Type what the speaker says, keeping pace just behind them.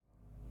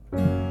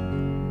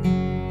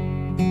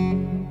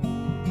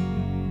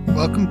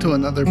Welcome to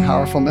another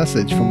powerful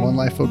message from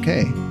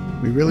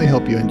OneLifeOK. We really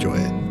hope you enjoy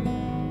it.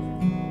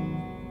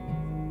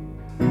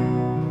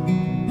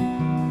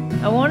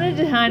 I wanted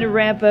to kind of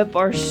wrap up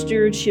our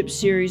stewardship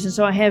series, and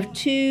so I have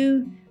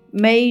two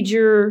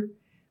major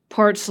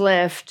parts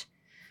left.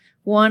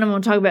 One I'm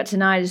going to talk about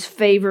tonight is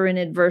favor in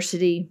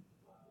adversity,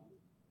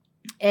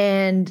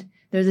 and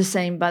they're the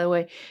same, by the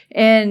way.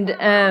 And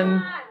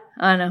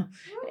I know.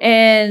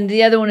 And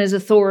the other one is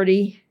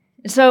authority.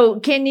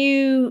 So can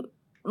you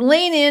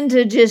lean in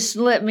to just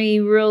let me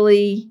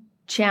really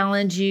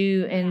challenge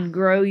you and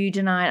grow you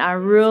tonight? I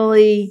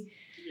really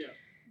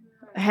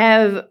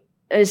have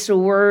it's a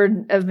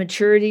word of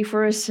maturity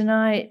for us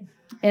tonight.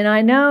 And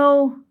I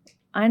know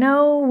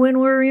when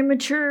we're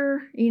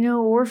immature,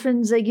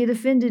 orphans, they get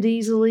offended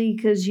easily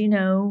because,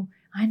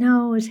 I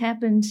know it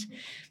happens.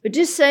 But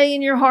just say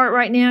in your heart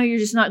right now, you're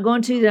just not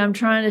going to, that I'm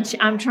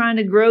trying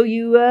to grow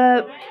you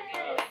up.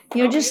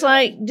 Just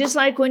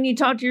like when you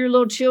talk to your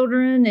little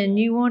children and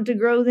you want to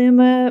grow them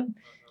up,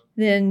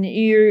 then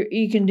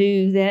you can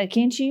do that,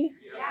 can't you?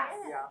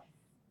 Yeah.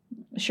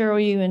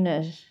 Cheryl, you and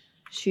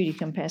Shooty,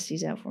 come pass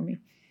these out for me.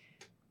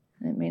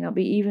 It may not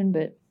be even,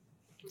 but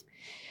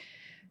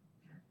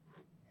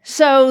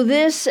so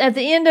this at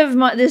the end of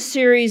this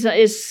series,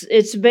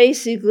 it's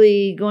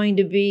basically going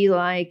to be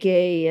like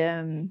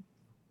a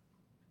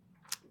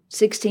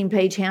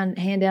 16-page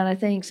handout, I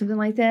think, something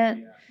like that.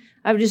 Yeah.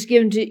 I've just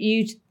given to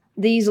you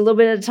these a little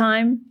bit at a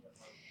time,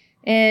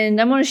 and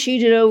I'm going to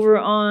shoot it over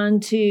on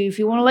to, if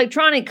you want an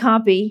electronic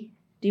copy.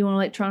 Do you want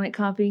an electronic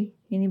copy?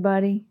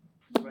 Anybody?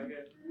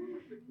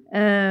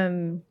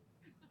 I'm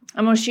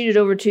going to shoot it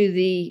over to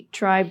the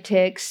tribe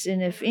text,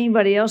 and if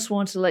anybody else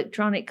wants an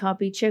electronic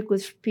copy, check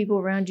with people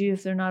around you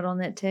if they're not on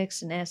that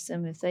text and ask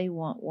them if they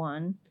want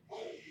one.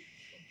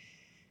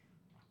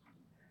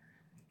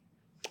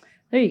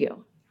 There you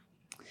go.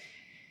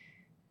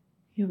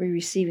 You'll be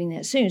receiving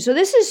that soon. So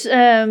this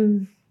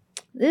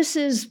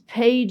is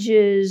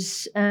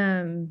pages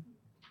 8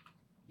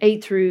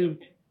 through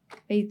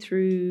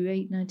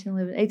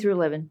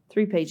 11,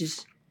 3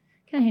 pages.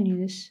 Can I hand you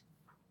this?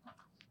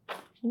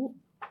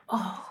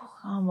 Oh,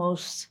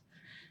 almost.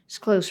 It's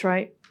close,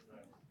 right?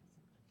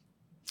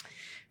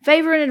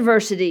 Favor and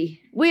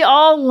adversity. We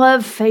all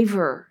love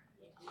favor,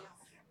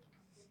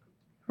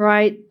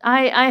 right?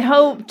 I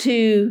hope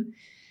to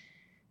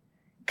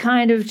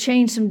kind of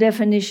change some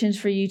definitions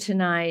for you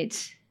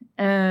tonight.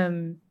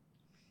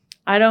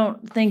 I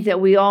don't think that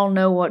we all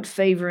know what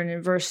favor and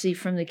adversity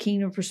from the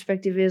kingdom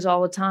perspective is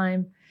all the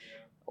time,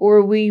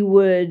 or we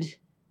would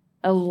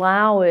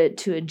allow it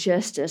to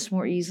adjust us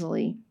more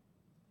easily.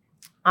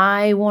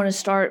 I want to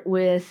start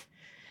with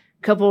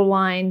a couple of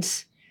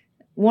lines.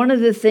 One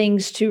of the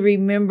things to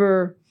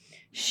remember,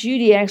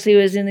 Shooty actually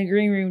was in the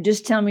green room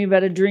just telling me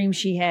about a dream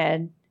she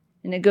had.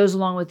 And it goes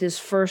along with this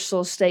first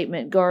little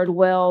statement, guard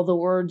well the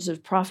words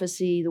of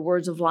prophecy, the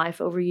words of life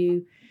over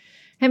you.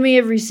 How many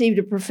have received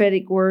a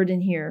prophetic word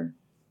in here?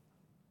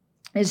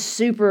 It's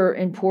super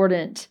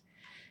important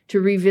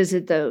to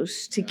revisit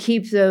those, to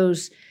keep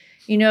those.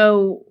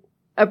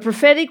 A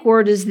prophetic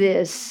word is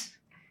this.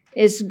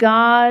 It's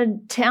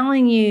God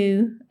telling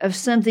you of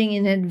something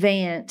in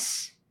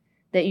advance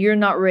that you're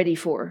not ready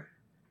for.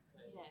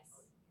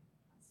 Yes.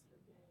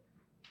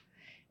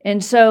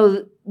 And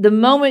so the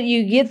moment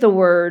you get the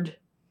word,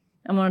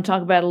 I'm going to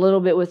talk about a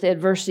little bit with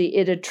adversity,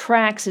 it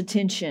attracts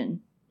attention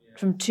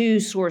from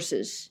two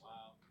sources. Wow.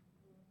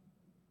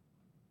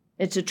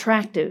 It's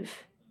attractive.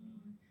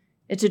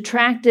 It's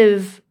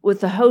attractive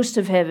with the host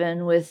of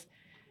heaven, with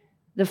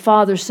the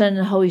Father, Son,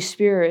 and Holy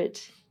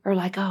Spirit. Or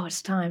like, oh,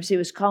 it's time. See, it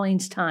was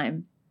Colleen's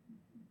time.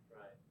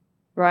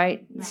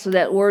 Right? So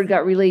that word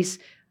got released.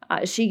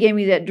 She gave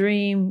me that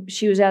dream.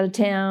 She was out of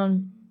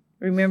town.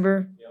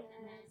 Remember? Yep.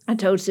 I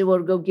told Sybil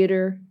to go get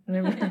her.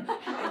 Remember?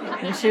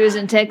 And she was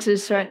in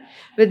Texas, right?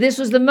 But this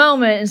was the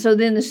moment. And so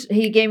then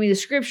he gave me the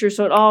scripture.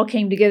 So it all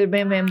came together,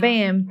 bam, bam,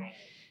 bam.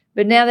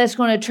 But now that's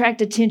going to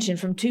attract attention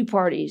from two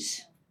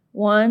parties.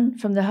 One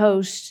from the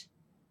host,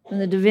 from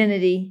the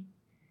divinity,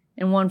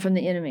 and one from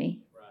the enemy.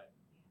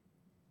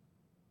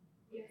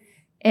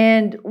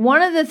 And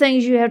one of the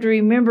things you have to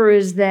remember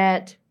is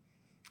that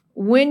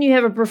when you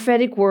have a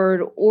prophetic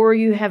word or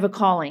you have a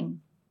calling,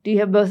 do you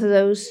have both of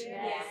those?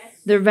 Yes.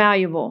 They're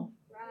valuable.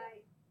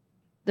 Right.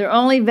 They're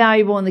only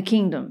valuable in the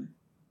kingdom.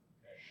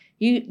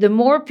 The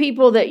more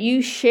people that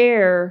you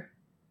share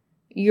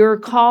your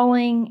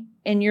calling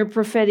and your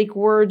prophetic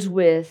words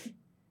with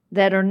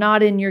that are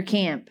not in your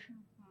camp.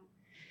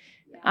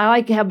 I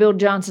like how Bill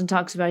Johnson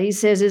talks about it. He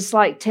says it's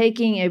like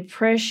taking a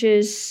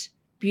precious,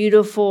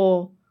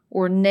 beautiful,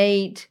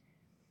 ornate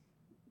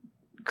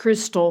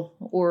crystal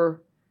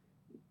or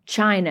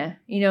china.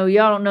 Y'all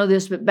don't know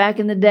this, but back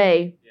in the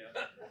day,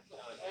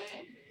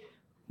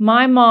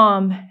 my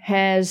mom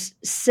has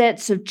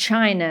sets of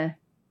china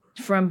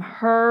from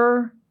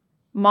her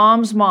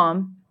mom's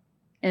mom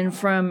and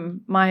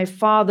from my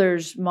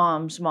father's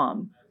mom's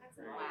mom.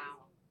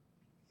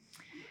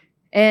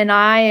 And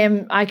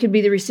I could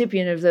be the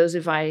recipient of those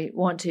if I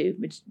want to,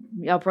 but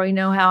y'all probably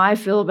know how I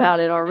feel about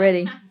it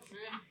already.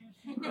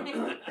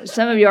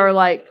 Some of you are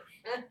like,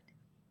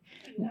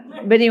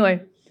 but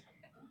anyway.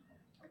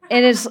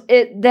 And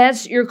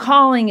that's your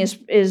calling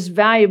is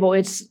valuable.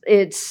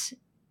 It's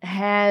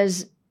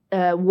has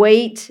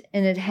weight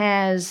and it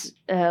has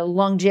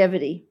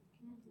longevity.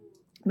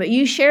 But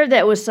you share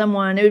that with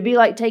someone, it would be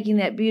like taking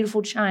that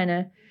beautiful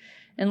china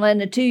and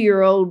letting a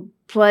 2-year-old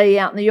play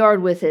out in the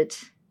yard with it.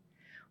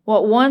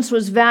 What once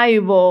was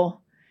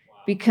valuable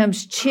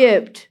becomes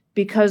chipped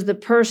because the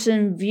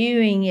person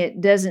viewing it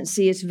doesn't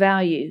see its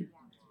value.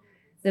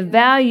 The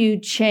value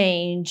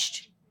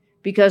changed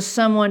because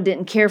someone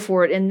didn't care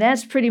for it. And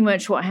that's pretty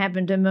much what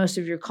happened to most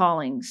of your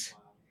callings.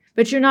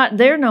 But you're not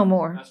there no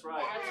more. That's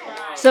right.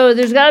 So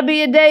there's got to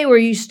be a day where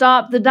you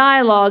stop the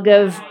dialogue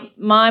of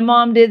my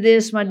mom did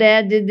this, my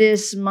dad did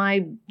this,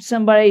 my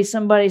somebody.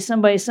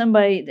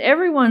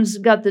 Everyone's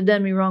got the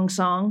done me wrong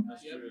song.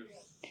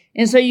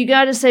 And so you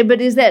got to say,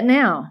 but is that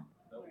now?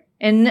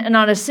 And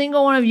not a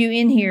single one of you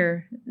in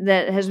here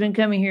that has been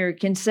coming here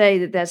can say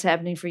that that's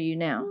happening for you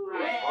now.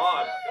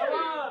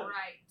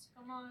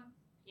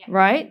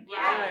 Right?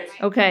 Right.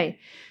 Okay.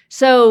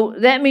 So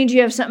that means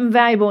you have something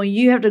valuable and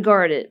you have to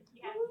guard it.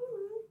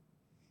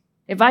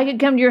 If I could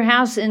come to your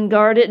house and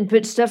guard it and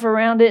put stuff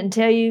around it and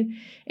tell you,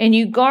 and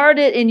you guard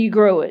it and you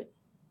grow it.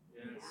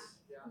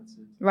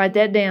 Write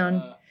that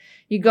down.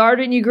 You guard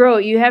it and you grow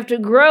it. You have to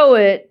grow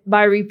it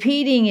by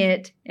repeating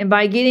it and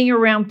by getting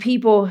around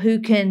people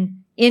who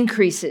can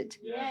increase it.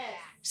 Yes.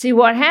 See,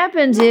 what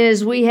happens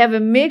is we have a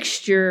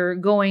mixture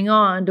going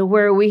on to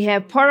where we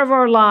have part of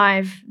our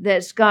life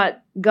that's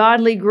got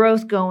godly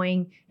growth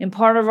going and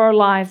part of our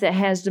life that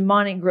has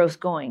demonic growth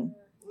going.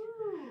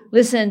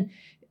 Listen,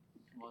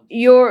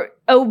 your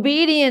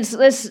obedience,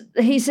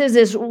 he says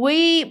this,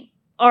 we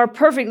are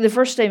perfect, the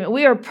first statement,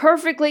 we are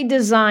perfectly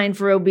designed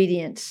for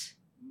obedience.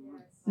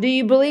 Do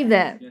you believe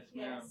that? Yes,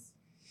 ma'am.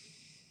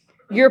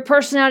 Your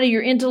personality,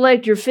 your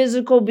intellect, your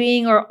physical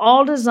being are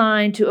all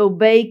designed to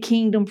obey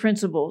kingdom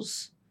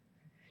principles.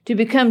 To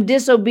become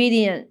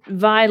disobedient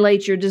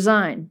violates your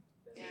design.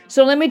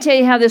 So let me tell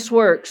you how this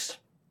works.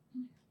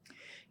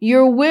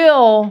 Your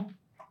will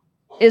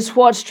is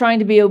what's trying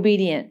to be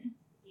obedient.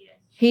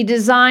 He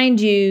designed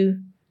you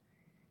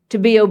to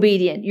be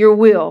obedient, your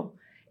will.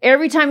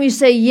 Every time you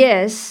say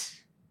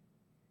yes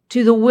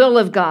to the will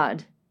of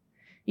God,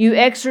 you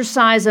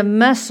exercise a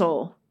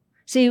muscle.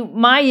 See,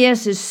 my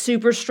yes is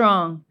super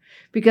strong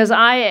because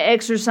I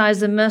exercise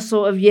the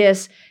muscle of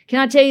yes. Can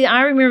I tell you,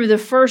 I remember the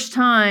first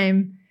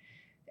time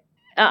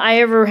I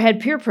ever had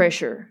peer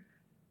pressure.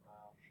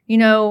 You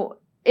know,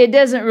 it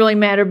doesn't really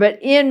matter, but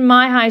in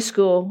my high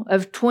school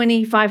of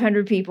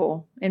 2,500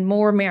 people in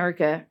Moore,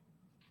 America,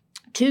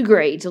 2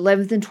 grades,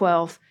 11th and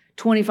 12th,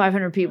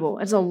 2,500 people.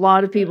 That's a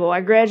lot of people.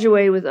 I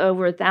graduated with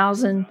over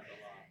 1,000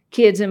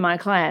 kids in my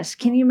class.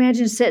 Can you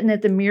imagine sitting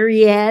at the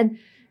Myriad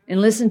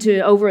and listen to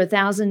over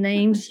 1,000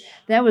 names?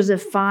 That was a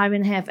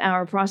 5.5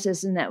 hour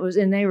process, and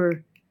they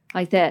were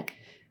like that.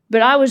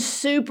 But I was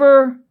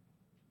super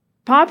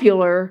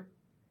popular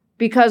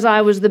because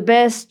I was the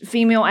best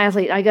female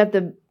athlete. I got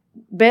the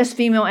best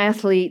female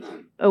athlete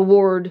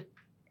award,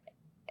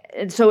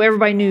 and so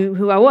everybody knew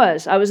who I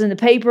was. I was in the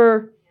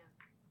paper.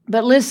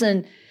 But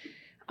listen,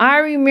 I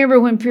remember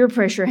when peer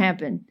pressure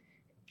happened.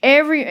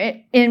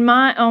 In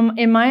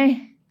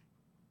my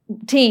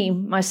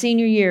team, my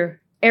senior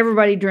year,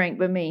 everybody drank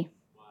but me.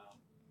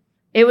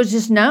 It was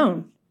just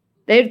known.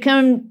 They'd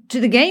come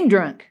to the game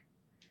drunk.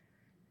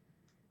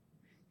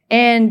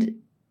 And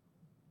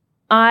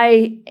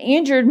I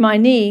injured my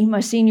knee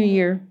my senior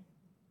year,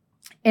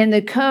 and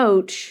the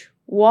coach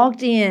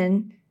walked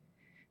in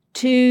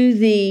to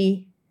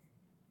the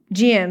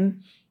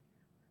gym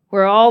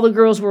where all the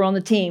girls were on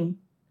the team,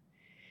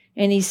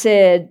 and he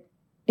said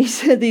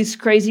these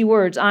crazy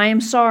words, "I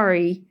am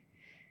sorry,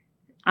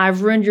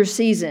 I've ruined your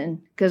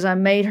season because I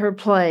made her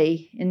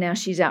play, and now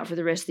she's out for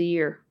the rest of the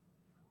year."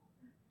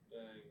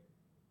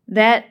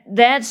 That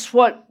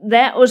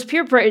was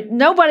peer pressure.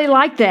 Nobody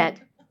liked that.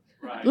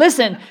 Right.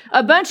 Listen,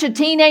 a bunch of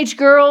teenage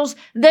girls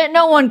that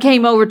no one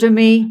came over to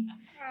me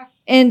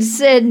and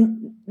said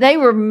they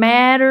were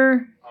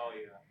madder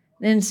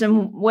than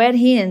some wet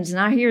hens. And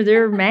I hear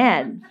they're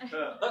mad.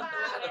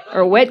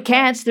 Or wet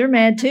cats, they're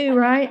mad too,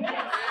 right?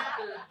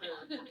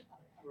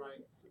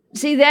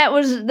 See, that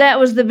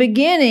was the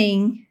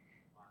beginning.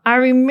 I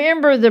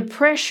remember the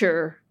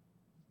pressure.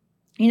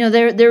 You know,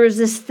 there was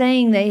this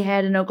thing they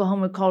had in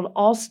Oklahoma called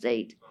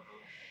Allstate.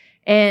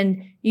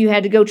 And you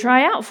had to go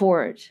try out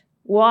for it.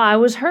 Well, I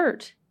was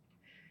hurt.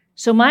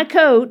 So my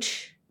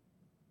coach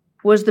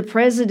was the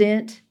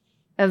president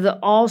of the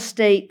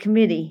All-State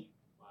Committee,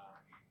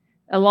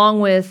 along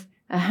with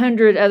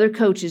 100 other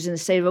coaches in the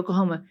state of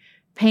Oklahoma.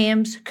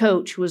 Pam's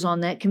coach was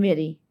on that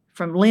committee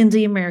from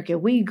Lindsay, America.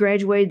 We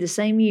graduated the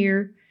same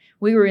year.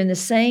 We were in the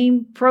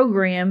same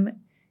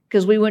program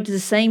because we went to the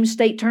same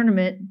state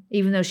tournament,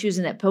 even though she was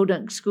in that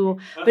podunk school.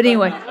 But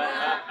anyway.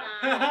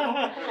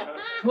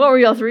 What were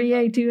y'all,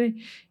 3A,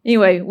 2A?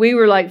 Anyway, we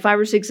were like 5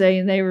 or 6A,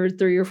 and they were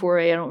 3 or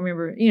 4A. I don't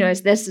remember. You know,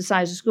 that's the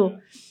size of school.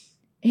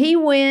 He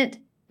went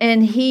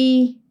and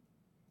he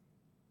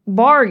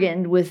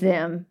bargained with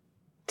them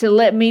to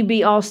let me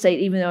be All-State,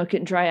 even though I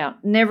couldn't try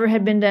out. Never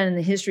had been done in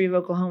the history of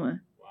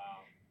Oklahoma. Wow.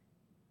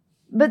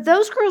 But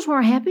those girls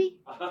weren't happy.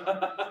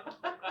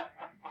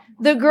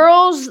 The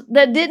girls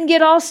that didn't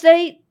get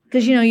All-State,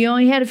 because, you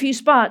only had a few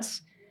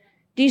spots.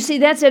 Do you see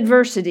that's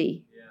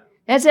adversity? Yeah.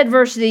 That's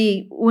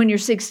adversity when you're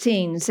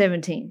 16 and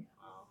 17.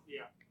 Wow.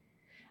 Yeah.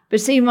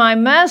 But see, my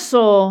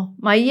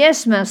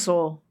yes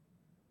muscle,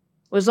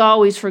 was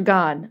always for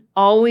God,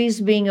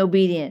 always being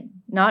obedient,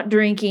 not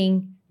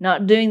drinking,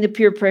 not doing the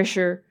peer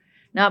pressure,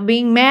 not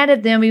being mad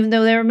at them even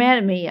though they were mad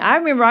at me. I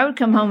remember I would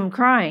come home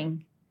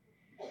crying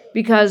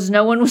because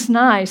no one was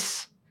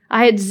nice.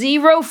 I had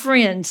 0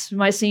 friends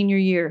my senior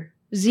year.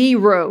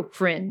 0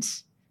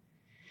 friends.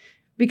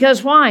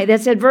 Because why?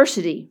 That's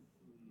adversity.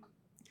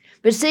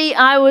 But see,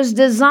 I was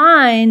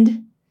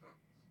designed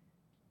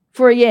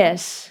for a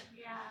yes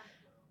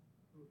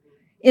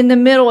in the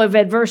middle of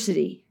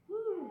adversity.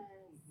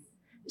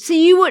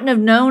 See, you wouldn't have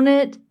known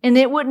it, and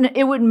it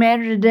wouldn't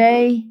matter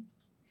today.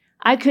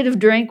 I could have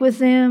drank with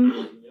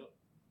them.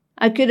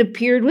 I could have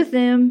peered with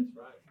them.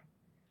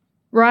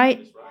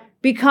 Right?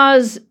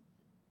 Because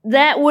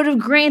that would have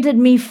granted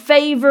me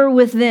favor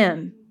with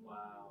them.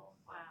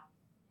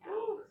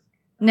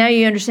 Now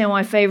you understand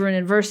why favor and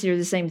adversity are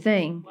the same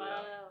thing.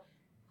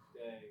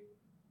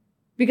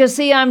 Because,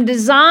 see, I'm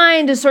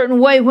designed a certain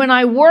way. When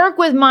I work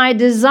with my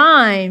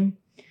design,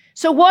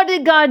 so what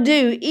did God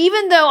do?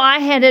 Even though I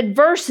had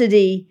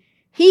adversity,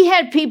 He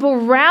had people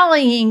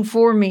rallying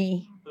for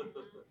me.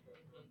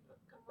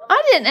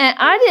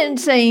 I didn't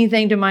say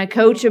anything to my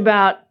coach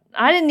about,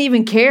 I didn't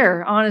even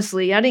care,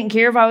 honestly. I didn't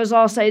care if I was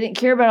All-State. I didn't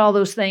care about all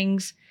those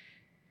things.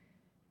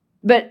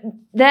 But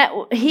that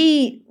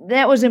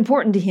was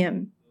important to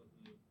him.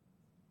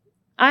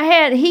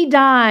 He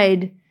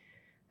died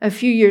a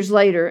few years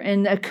later,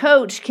 and a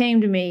coach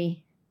came to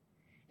me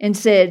and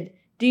said,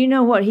 "Do you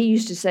know what he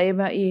used to say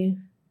about you?"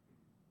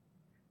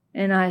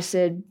 And I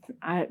said,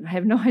 "I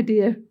have no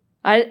idea."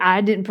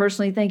 I didn't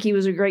personally think he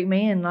was a great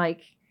man.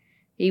 Like,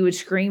 he would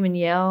scream and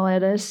yell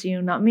at us,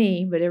 not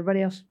me, but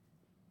everybody else.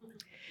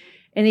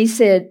 And he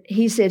said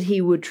he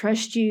would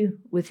trust you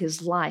with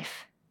his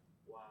life.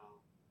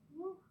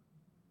 Wow.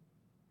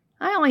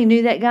 I only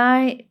knew that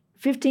guy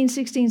 15,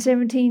 16,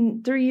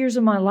 17, 3 years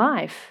of my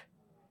life.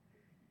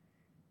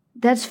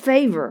 That's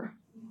favor.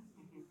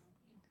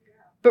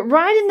 But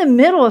right in the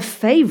middle of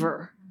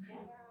favor,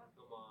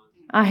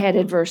 I had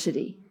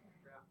adversity.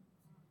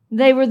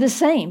 They were the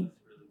same.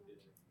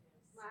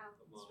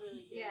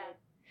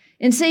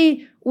 And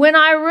see, when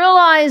I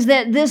realized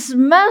that this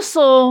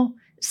muscle,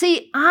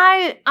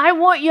 I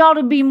want y'all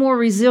to be more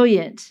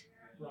resilient.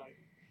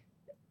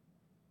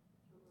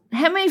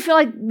 How many feel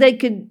like they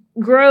could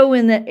grow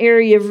in the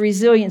area of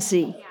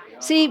resiliency?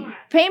 See,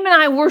 Pam and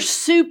I were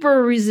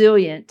super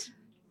resilient.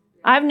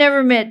 I've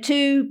never met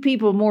 2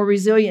 people more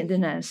resilient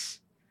than us.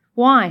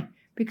 Why?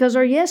 Because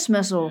our yes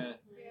muscle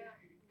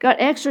got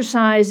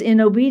exercised in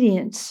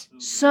obedience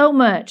so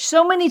much.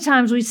 So many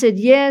times we said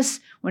yes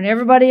when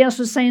everybody else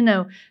was saying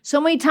no.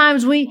 So many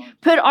times we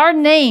put our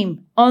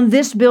name on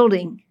this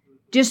building.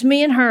 Just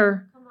me and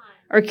her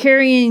are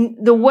carrying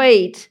the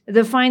weight,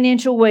 the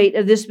financial weight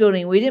of this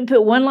building. We didn't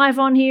put One Life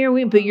on here.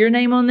 We didn't put your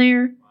name on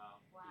there.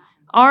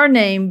 Our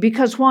name,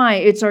 because why?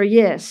 It's our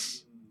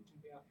yes.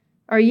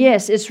 Our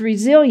yes, it's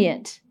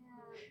resilient.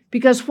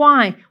 Because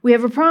why? We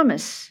have a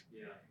promise.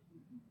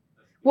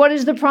 What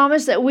is the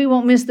promise? That we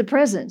won't miss the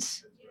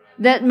presence.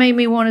 That made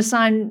me want to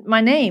sign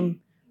my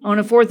name on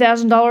a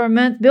 $4,000 a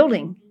month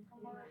building.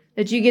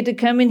 That you get to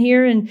come in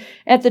here and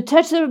at the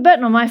touch of a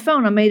button on my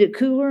phone, I made it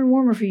cooler and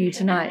warmer for you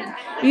tonight.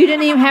 You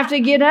didn't even have to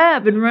get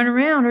up and run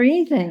around or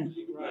anything.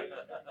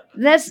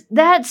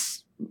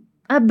 That's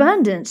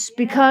abundance,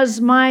 because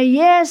my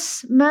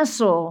yes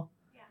muscle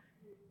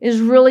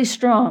is really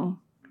strong.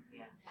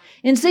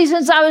 And see,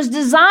 since I was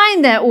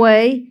designed that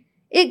way,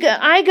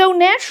 I go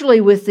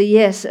naturally with the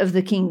yes of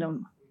the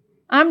kingdom.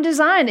 I'm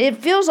designed. It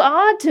feels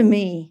odd to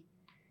me.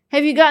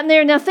 Have you gotten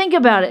there? Now think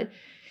about it.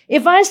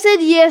 If I said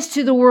yes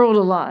to the world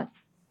a lot,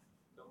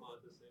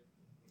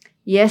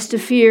 yes to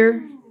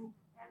fear,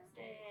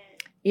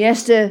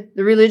 yes to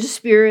the religious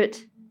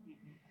spirit,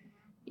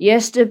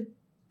 yes to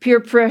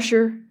peer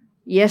pressure,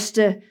 yes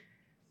to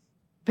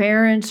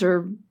parents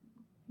or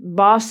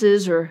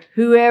bosses or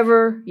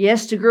whoever,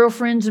 yes to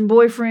girlfriends and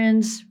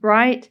boyfriends,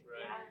 right?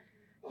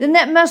 Then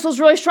that muscle's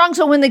really strong.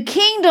 So when the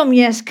kingdom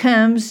yes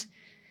comes,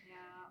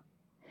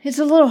 it's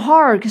a little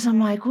hard because I'm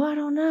like, well, I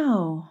don't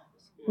know.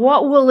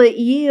 What will it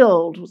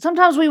yield?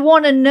 Sometimes we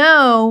want to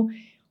know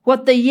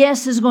what the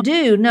yes is going to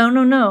do.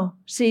 No.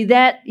 See,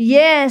 that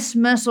yes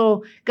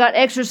muscle got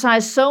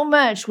exercised so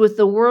much with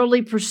the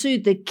worldly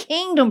pursuit. The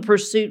kingdom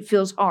pursuit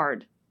feels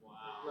hard.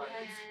 Wow.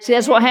 See,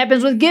 that's what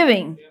happens with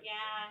giving. Yeah.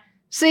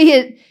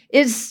 See,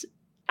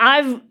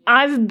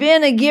 I've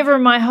been a giver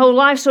my whole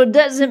life, so it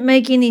doesn't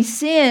make any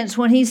sense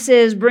when he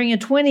says, bring a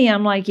 20.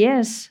 I'm like,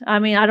 yes. I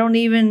mean, I didn't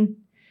even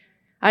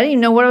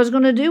know what I was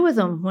going to do with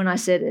them when I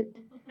said it.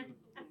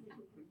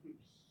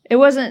 It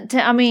wasn't,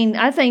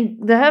 I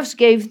think the Huffs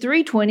gave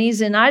 3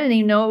 20s and I didn't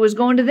even know it was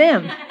going to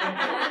them.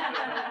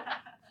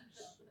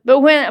 But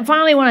when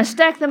I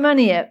stacked the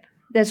money up,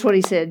 that's what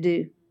he said,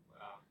 do.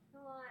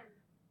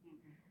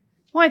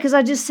 Why? Because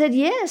I just said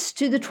yes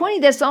to the 20.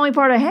 That's the only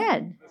part I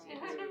had.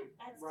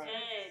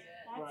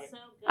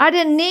 I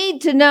didn't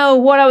need to know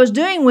what I was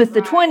doing with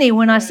the 20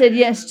 when I said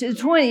yes to the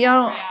 20.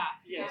 Y'all.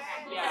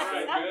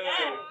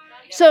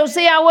 So,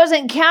 see, I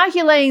wasn't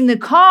calculating the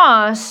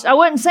cost. I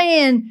wasn't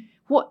saying,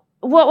 what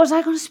was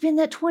I going to spend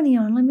that 20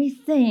 on? Let me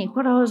think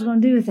what I was going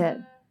to do with that.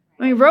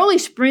 I mean,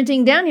 Rolly's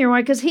sprinting down here.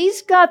 Why? Because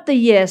he's got the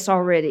yes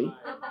already.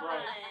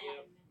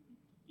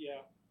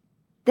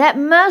 That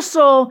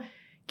muscle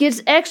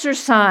gets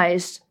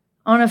exercised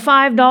on a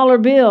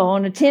 $5 bill,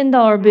 on a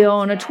 $10 bill,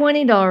 on a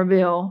 $20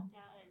 bill.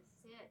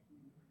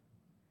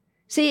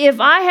 See, if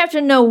I have to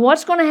know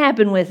what's going to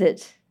happen with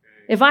it,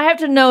 if I have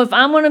to know if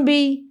I'm going to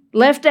be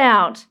left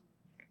out,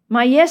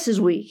 my yes is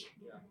weak.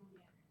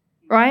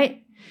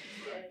 Right?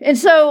 And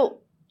so,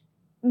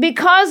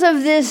 because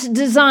of this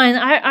design,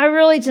 I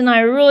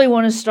really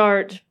want to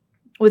start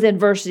with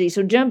adversity.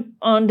 So jump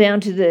on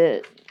down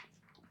to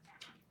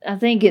I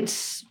think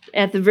it's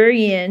at the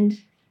very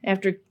end,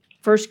 after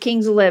 1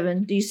 Kings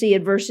 11. Do you see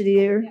adversity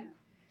there? Yeah.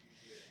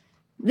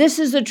 This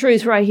is the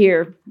truth right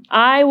here.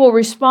 I will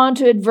respond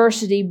to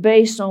adversity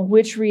based on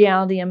which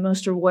reality I'm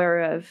most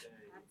aware of.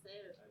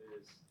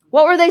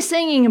 What were they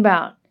singing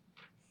about?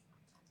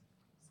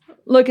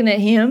 Looking at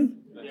him.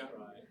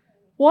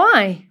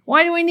 Why?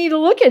 Why do we need to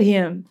look at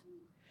him?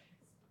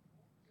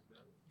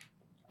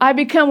 I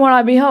become what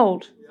I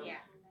behold.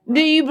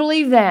 Do you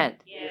believe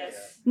that?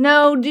 Yes.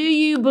 No, do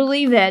you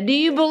believe that? Do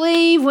you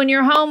believe when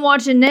you're home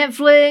watching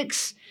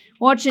Netflix,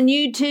 watching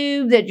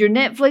YouTube, that you're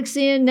Netflix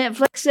in,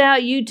 Netflix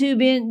out,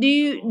 YouTube in? Do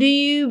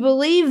you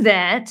believe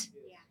that?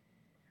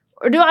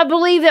 Or do I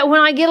believe that when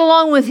I get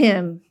along with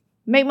him,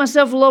 make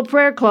myself a little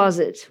prayer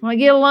closet, when I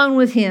get alone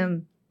with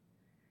him,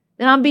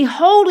 then I'm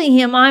beholding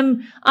him.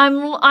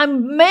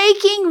 I'm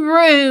making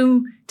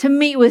room to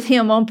meet with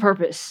him on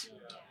purpose.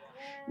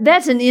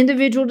 That's an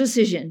individual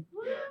decision.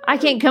 I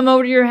can't come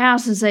over to your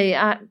house and say,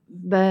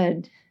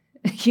 Bud,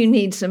 you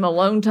need some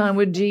alone time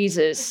with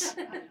Jesus.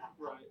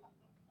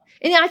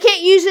 And I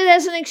can't use it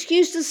as an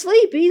excuse to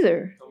sleep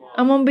either.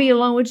 I'm going to be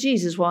alone with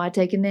Jesus while I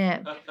take a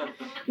nap.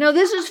 No,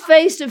 this is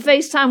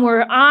face-to-face time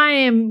where I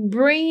am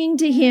bringing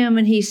to him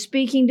and he's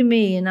speaking to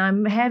me and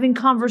I'm having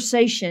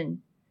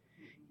conversation.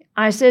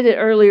 I said it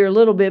earlier a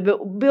little bit,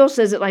 but Bill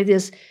says it like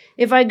this.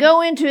 If I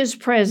go into his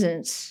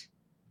presence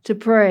to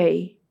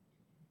pray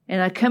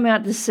and I come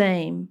out the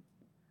same,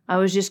 I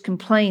was just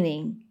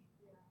complaining.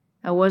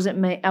 I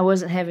wasn't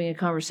having a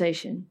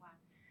conversation.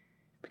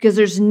 Because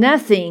there's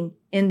nothing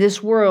in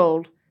this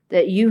world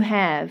that you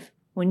have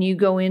when you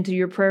go into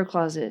your prayer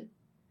closet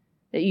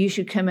that you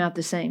should come out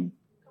the same.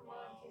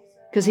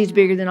 Because he's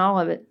bigger than all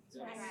of it.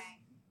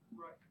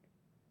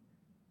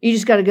 You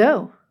just got to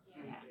go.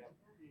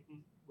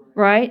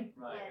 Right?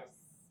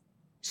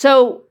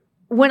 So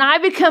when I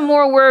become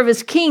more aware of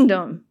his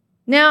kingdom,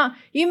 now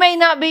you may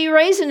not be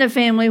raised in a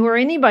family where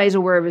anybody's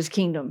aware of his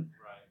kingdom.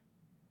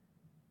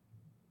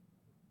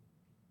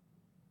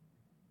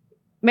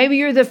 Maybe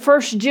you're the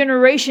first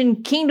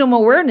generation kingdom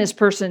awareness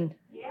person.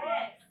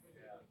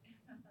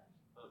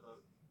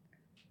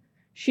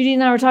 Shudi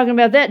and I were talking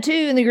about that too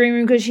in the green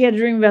room because she had a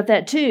dream about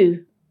that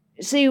too.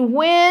 See,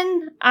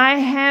 when I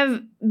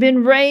have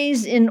been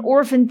raised in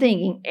orphan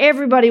thinking,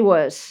 everybody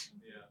was.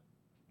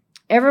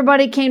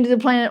 Everybody came to the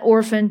planet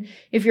orphan.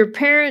 If your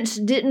parents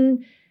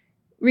didn't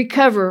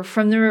recover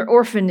from their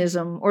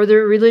orphanism or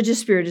their religious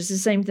spirit, it's the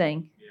same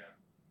thing.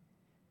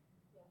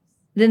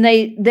 Then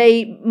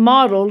they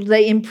modeled,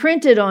 they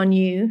imprinted on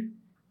you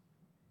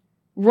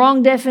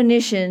wrong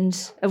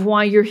definitions of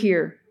why you're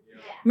here.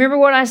 Remember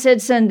what I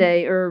said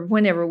Sunday or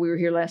whenever we were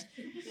here last?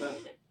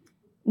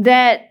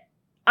 That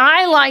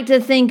I like to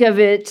think of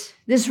it,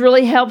 this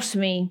really helps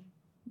me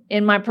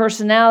in my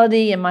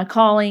personality and my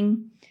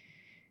calling,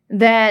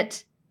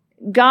 that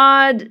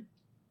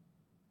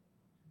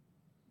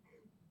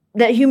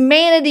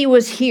humanity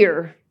was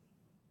here.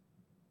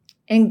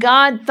 And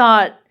God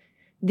thought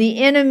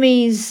the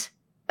enemy's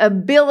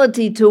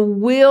ability to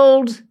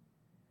wield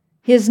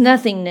his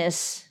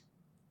nothingness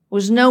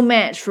was no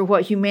match for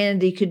what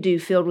humanity could do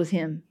filled with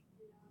him.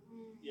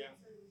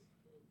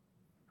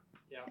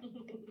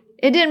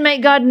 It didn't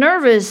make God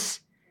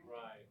nervous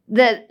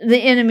that the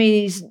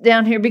enemy's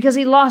down here because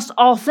he lost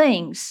all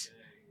things.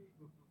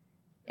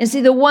 And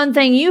see, the one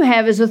thing you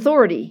have is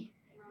authority.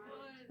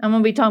 I'm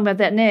going to be talking about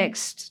that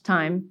next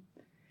time.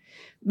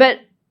 But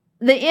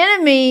the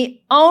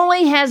enemy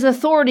only has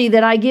authority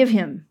that I give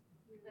him.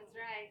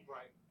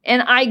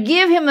 And I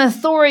give him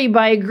authority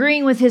by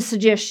agreeing with his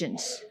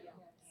suggestions.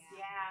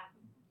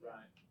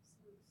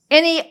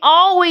 And he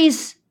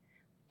always,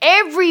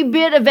 every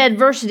bit of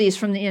adversity is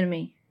from the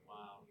enemy.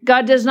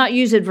 God does not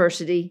use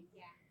adversity.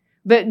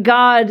 But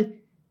God,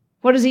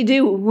 what does he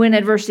do when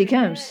adversity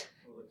comes?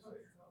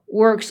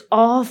 Works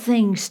all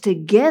things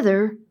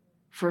together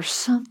for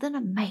something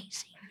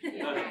amazing.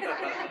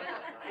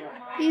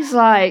 He's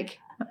like,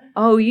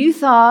 oh, you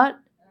thought,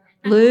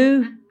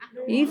 Lou,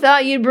 You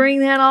thought you'd bring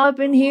that all up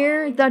in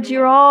here? You thought you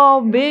were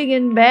all big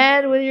and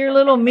bad with your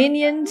little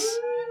minions?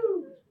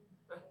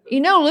 You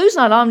know Lou's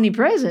not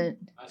omnipresent.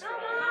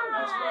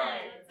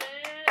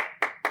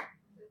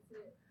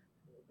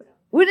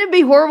 Wouldn't it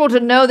be horrible to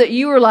know that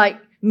you were like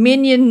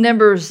minion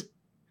numbers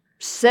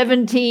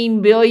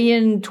 17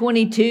 billion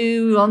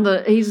 22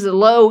 on he's the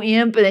low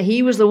imp, and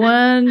he was the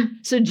one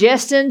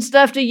suggesting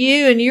stuff to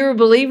you and you were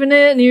believing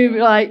it, and you were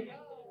like,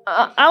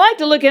 I like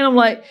to look at him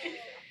like,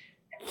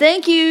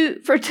 thank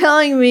you for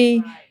telling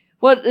me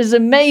what is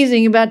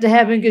amazing about to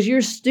happen, because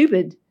you're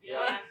stupid.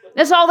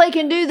 That's all they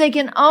can do. They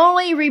can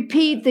only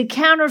repeat the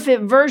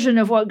counterfeit version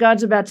of what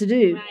God's about to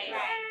do.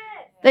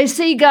 They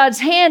see God's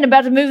hand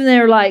about to move, and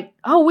they're like,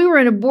 oh, we were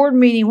in a board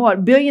meeting,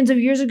 billions of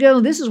years ago?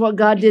 This is what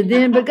God did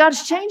then, but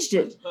God's changed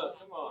it.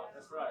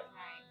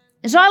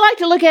 And so I like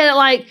to look at it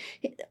like,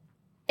 he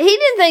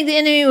didn't think the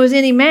enemy was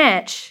any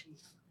match.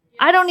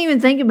 I don't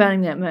even think about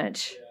him that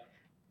much.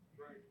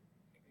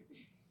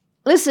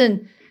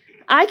 Listen,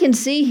 I can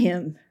see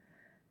him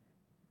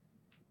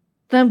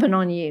thumping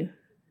on you.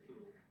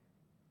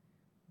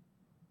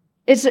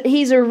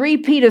 He's a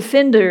repeat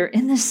offender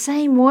in the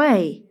same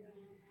way.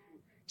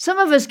 Some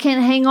of us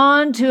can hang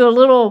on to a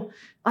little,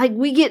 like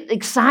we get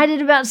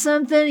excited about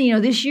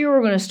something. This year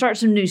we're going to start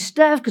some new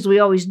stuff because we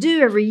always do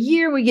every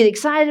year. We get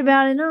excited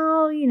about it.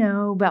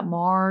 And about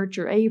March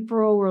or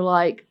April, we're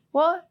like,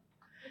 what?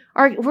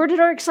 Where did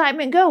our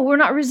excitement go? We're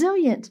not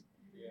resilient.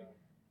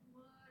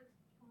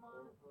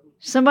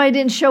 Somebody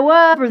didn't show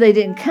up, or they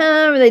didn't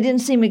come, or they didn't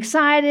seem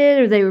excited,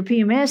 or they were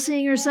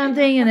PMSing or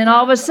something. And then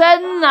all of a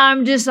sudden,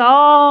 I'm just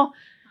oh,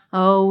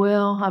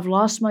 well, I've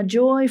lost my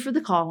joy for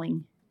the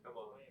calling.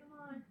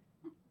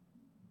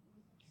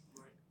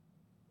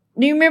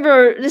 Do you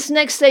remember this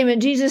next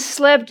statement? Jesus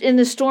slept in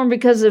the storm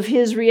because of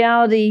his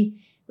reality.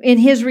 In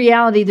his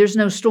reality, there's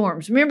no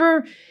storms.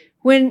 Remember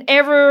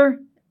whenever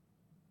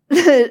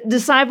the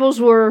disciples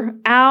were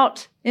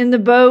out in the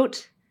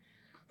boat,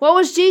 what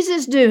was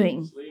Jesus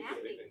doing?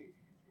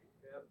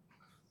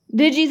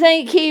 Did you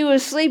think he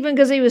was sleeping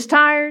because he was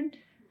tired?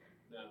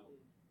 No.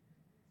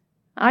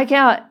 I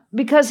can't,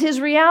 because his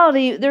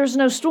reality, there's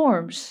no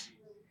storms.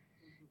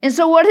 And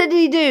so what did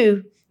he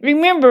do?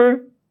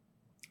 Remember,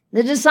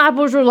 the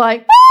disciples were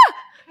like, ah!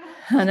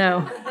 I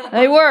know,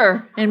 they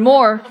were, and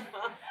more.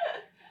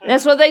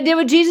 That's what they did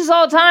with Jesus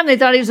all the time. They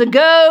thought he was a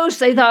ghost.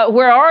 They thought,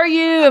 where are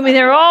you? I mean,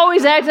 they were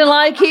always acting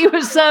like he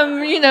was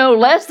some,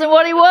 less than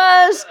what he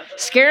was,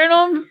 scaring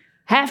them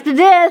half to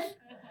death.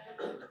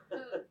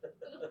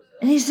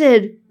 And they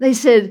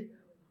said,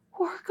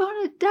 we're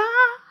going to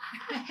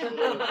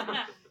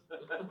die.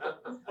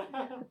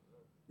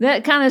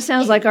 That kind of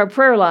sounds like our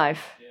prayer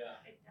life.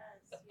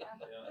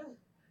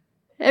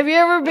 Have you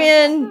ever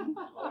been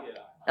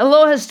a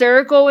little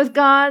hysterical with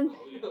God?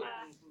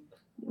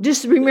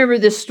 Just remember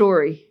this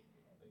story.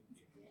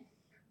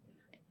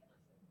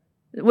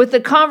 With the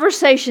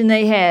conversation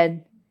they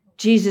had,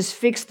 Jesus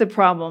fixed the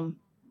problem,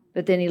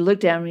 but then he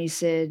looked at him and he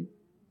said,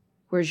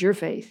 where's your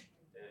faith?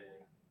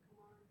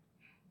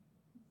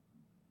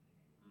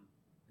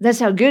 That's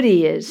how good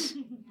he is.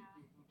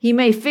 He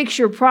may fix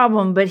your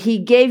problem, but he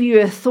gave you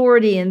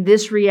authority in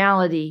this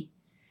reality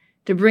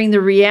to bring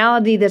the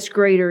reality that's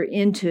greater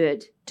into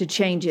it, to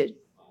change it.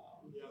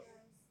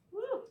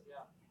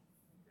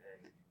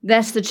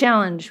 That's the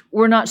challenge.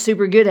 We're not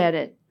super good at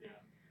it.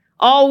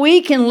 All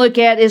we can look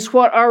at is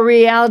what our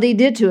reality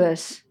did to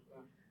us.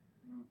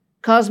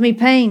 Caused me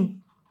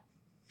pain.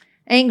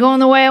 Ain't going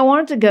the way I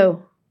wanted to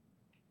go.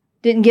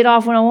 Didn't get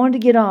off when I wanted to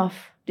get off.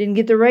 Didn't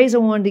get the raise I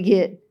wanted to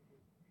get.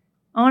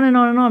 On and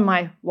on and on.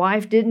 My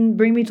wife didn't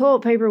bring me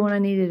toilet paper when I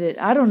needed it.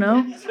 I don't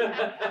know.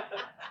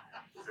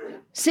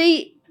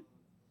 See,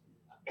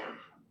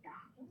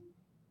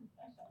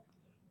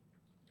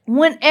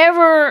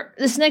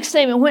 this next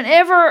statement,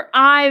 whenever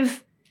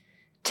I've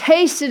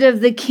tasted of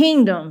the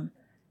kingdom,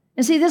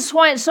 and see, this is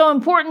why it's so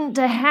important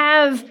to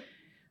have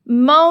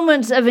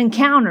moments of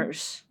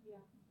encounters.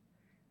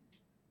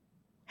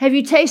 Have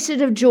you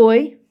tasted of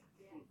joy?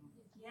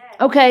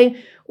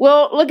 Okay,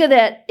 well, look at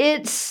that.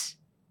 It's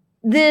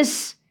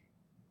this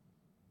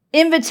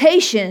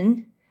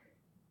invitation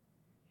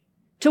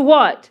to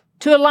what?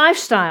 To a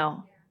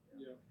lifestyle.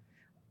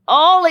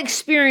 All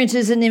experience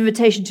is an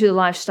invitation to the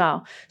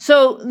lifestyle.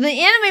 So the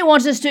enemy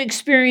wants us to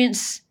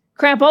experience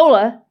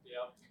crapola,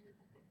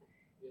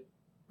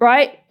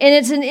 right? And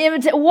it's an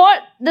invitation.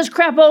 What does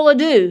crapola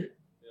do?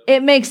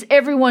 It makes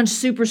everyone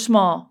super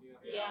small,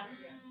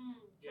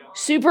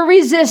 super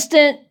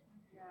resistant,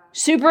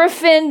 super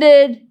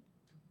offended,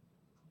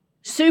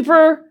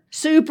 super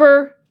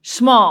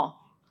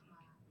small,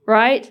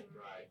 right?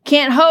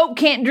 Can't hope,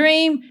 can't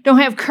dream, don't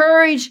have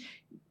courage.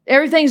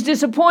 Everything's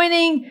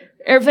disappointing.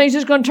 Everything's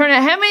just going to turn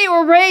out. How many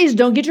were raised?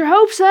 Don't get your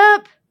hopes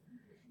up.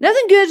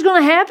 Nothing good's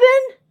going to happen.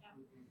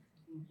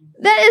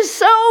 That is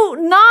so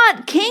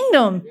not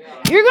kingdom.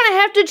 You're going to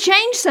have to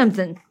change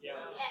something.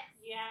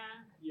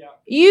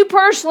 You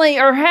personally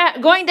are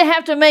going to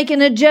have to make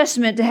an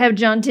adjustment to have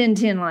John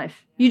 10:10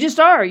 life. You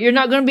just are. You're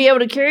not going to be able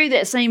to carry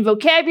that same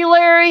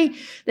vocabulary,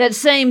 that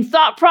same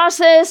thought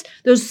process,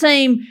 those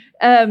same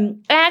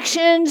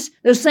actions,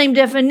 those same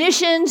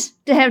definitions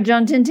to have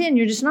John 10:10.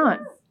 You're just not.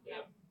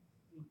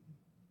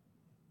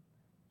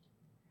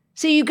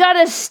 See, you got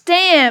to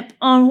stamp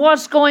on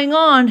what's going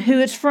on, who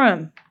it's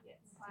from.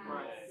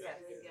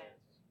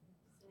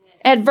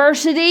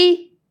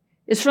 Adversity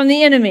is from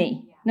the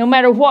enemy, no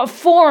matter what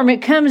form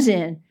it comes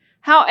in.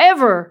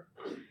 However,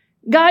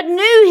 God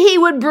knew he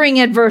would bring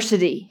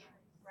adversity.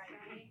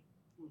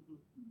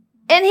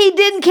 And he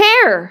didn't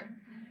care.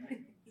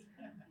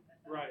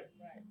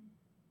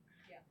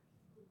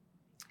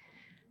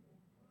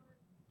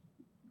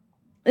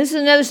 This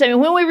is another statement.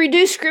 When we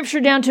reduce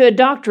Scripture down to a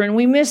doctrine,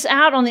 we miss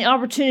out on the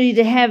opportunity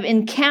to have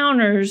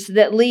encounters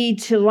that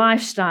lead to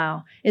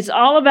lifestyle. It's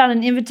all about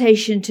an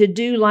invitation to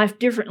do life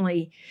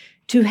differently,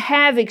 to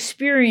have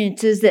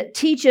experiences that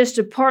teach us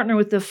to partner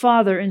with the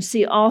Father and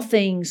see all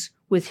things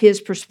with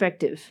His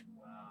perspective.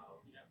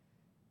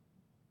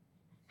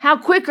 How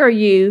quick are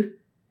you?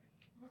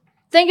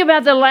 Think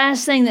about the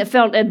last thing that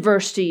felt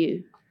adverse to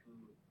you.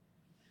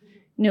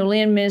 You know,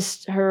 Lynn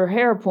missed her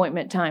hair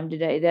appointment time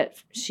today. That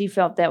she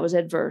felt that was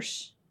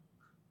adverse.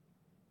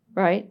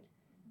 Right?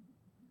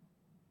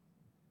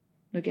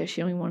 Look at she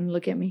don't even want to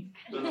look at me.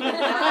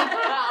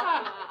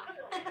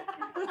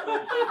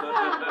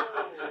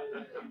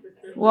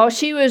 While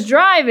she was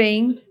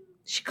driving,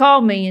 she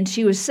called me and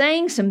she was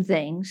saying some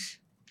things.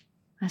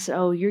 I said,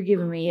 "Oh, you're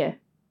giving me a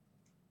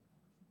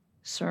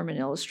sermon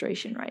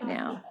illustration right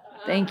now.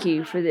 Thank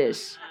you for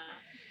this."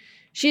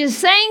 She is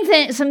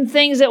saying some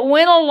things that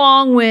went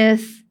along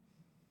with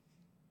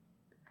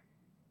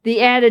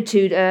the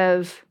attitude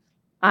of,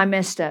 I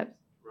messed up.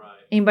 Right.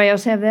 Anybody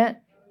else have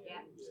that?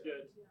 Yeah.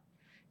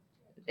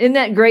 Isn't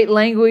that great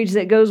language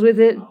that goes with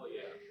it? Oh,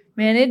 yeah.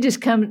 Man, it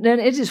just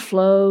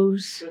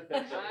flows.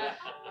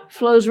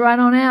 Flows right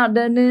on out,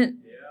 doesn't it?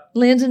 Yeah.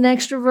 Lynn's an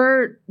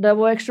extrovert,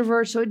 double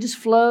extrovert, so it just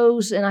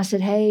flows. And I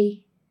said,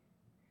 hey,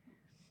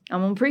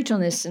 I'm going to preach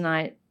on this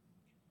tonight.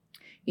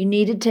 You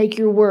need to take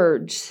your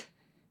words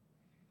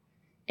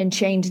and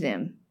change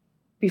them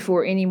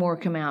before any more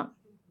come out.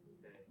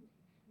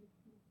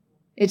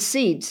 It's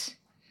seeds.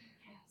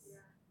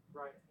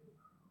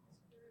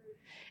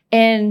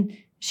 And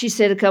she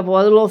said a couple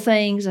other little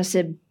things. I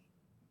said,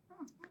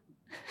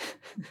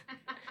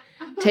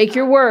 take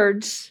your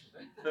words,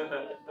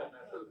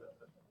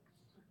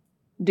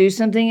 do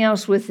something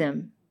else with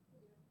them.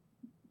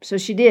 So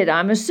she did.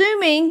 I'm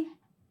assuming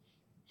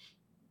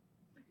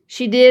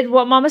she did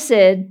what Mama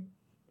said,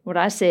 what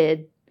I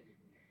said.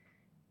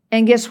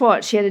 And guess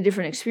what? She had a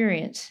different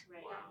experience.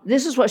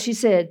 This is what she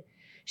said.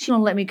 She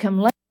won't let me come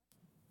late.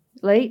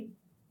 Late?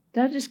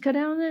 Did I just cut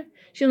out on that?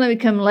 She won't let me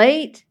come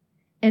late.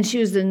 And she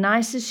was the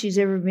nicest she's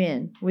ever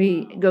been.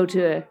 We go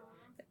to a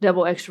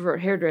double extrovert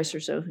hairdresser,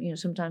 so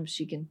sometimes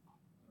she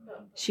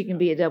can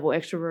be a double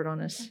extrovert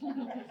on us.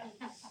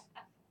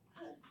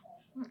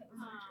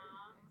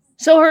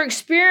 So her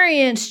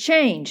experience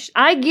changed.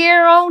 I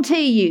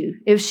guarantee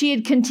you, if she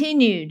had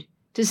continued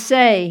to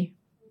say,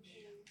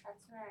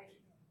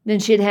 then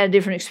she'd had a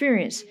different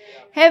experience.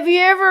 Have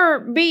you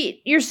ever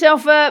beat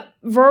yourself up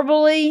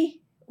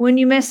verbally when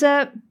you mess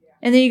up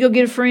and then you go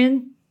get a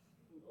friend?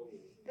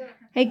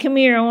 Hey, come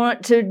here. I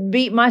want to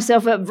beat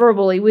myself up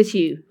verbally with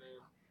you.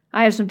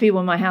 I have some people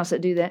in my house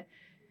that do that.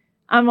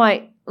 I'm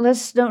like,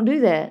 don't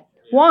do that.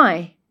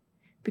 Why?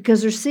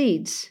 Because they're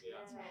seeds.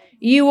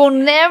 You will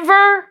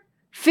never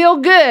feel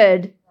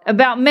good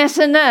about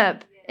messing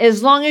up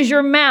as long as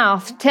your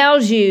mouth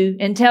tells you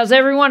and tells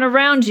everyone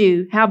around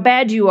you how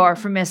bad you are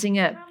for messing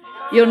up.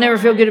 You'll never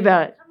feel good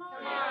about it.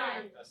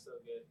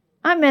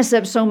 I mess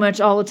up so much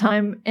all the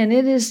time, and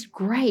it is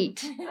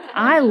great.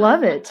 I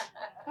love it.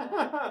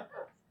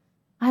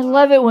 I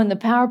love it when the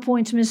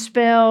PowerPoint's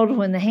misspelled,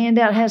 when the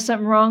handout has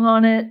something wrong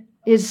on it.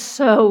 It's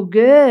so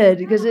good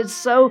because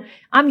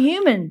I'm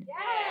human.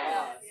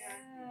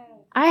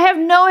 I have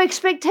no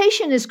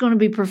expectation it's going to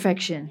be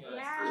perfection.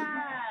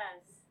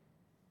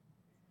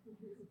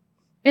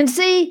 And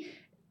see,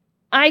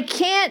 I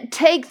can't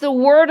take the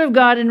Word of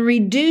God and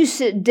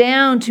reduce it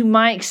down to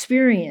my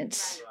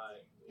experience.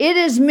 It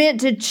is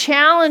meant to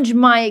challenge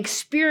my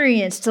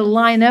experience to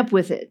line up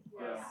with it.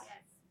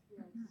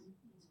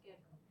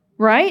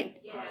 Right?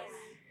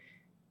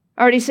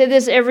 I already said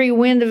this, every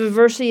wind of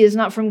adversity is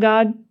not from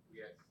God.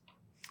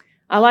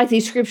 I like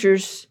these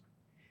scriptures.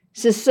 It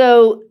says,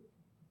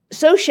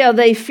 so shall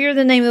they fear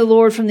the name of the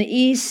Lord from the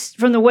east,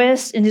 from the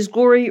west, and his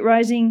glory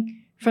rising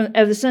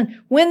of the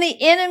sun. When the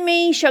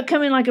enemy shall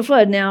come in like a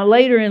flood. Now,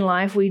 later in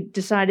life, we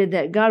decided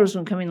that God was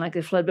going to come in like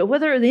a flood. But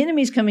whether the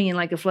enemy's coming in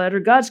like a flood or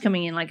God's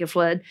coming in like a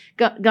flood,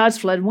 God's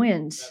flood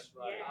wins. That's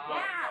right.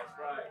 That's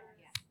right.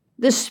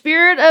 The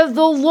Spirit of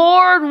the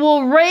Lord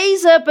will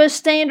raise up a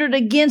standard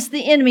against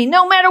the enemy,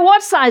 no matter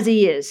what size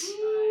he is.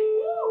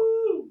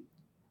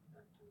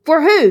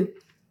 For who?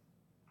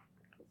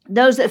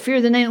 Those that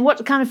fear the name.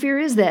 What kind of fear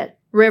is that?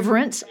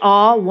 Reverence,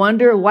 awe,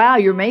 wonder. Wow,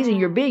 you're amazing.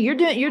 You're big. You're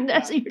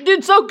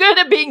doing so good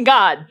at being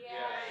God.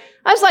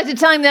 I just like to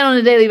tell him that on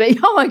a daily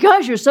basis. Oh my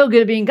gosh, you're so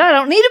good at being God. I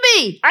don't need to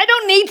be. I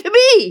don't need to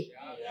be.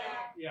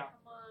 Yeah.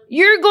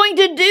 You're going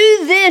to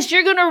do this.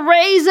 You're going to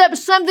raise up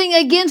something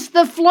against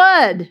the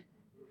flood.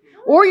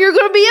 Or you're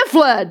going to be a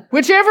flood.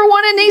 Whichever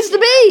one it needs to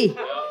be.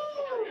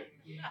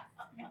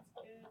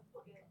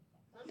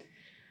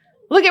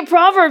 Look at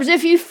Proverbs.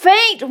 If you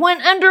faint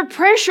when under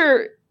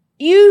pressure,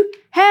 you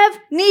have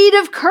need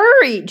of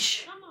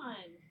courage. Come on.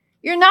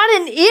 You're not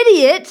an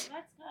idiot.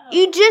 Let's go.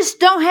 You just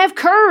don't have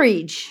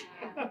courage.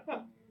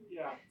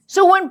 Yeah.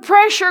 So when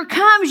pressure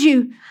comes,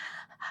 you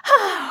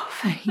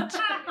faint.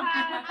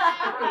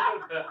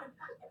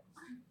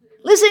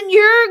 Listen,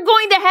 you're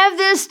going to have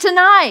this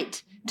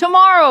tonight.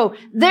 Tomorrow,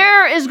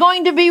 there is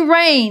going to be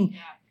rain.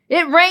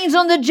 It rains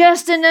on the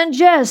just and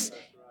unjust.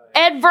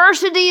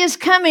 Adversity is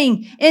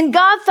coming. And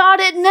God thought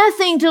it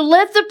nothing to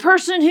let the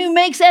person who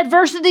makes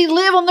adversity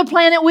live on the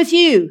planet with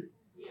you.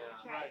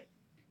 Right.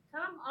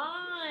 Come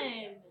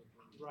on.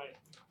 Right.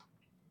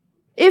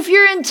 If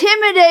you're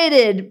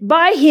intimidated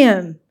by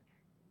him,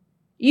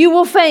 you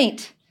will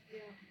faint.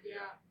 Yeah.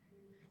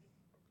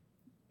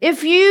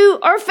 If you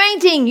are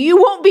fainting, you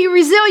won't be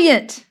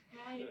resilient.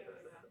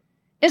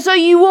 And so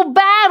you will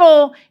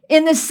battle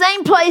in the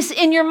same place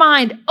in your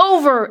mind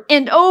over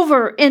and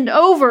over and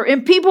over.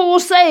 And people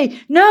will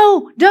say,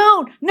 no,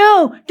 don't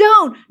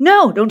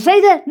say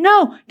that.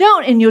 No,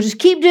 don't. And you'll just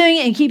keep doing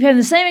it and keep having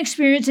the same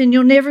experience and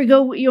you'll never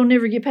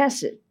get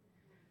past it.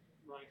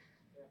 Right.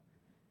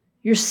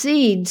 Your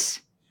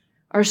seeds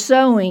are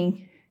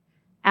sowing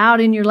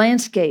out in your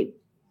landscape.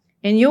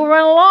 And you'll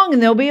run along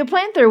and there'll be a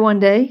plant there one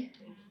day.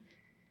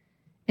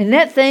 And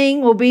that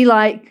thing will be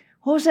like,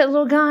 what was that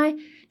little guy?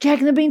 Jack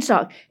and the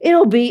Beanstalk.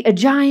 It'll be a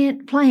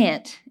giant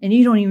plant. And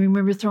you don't even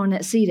remember throwing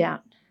that seed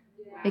out.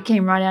 It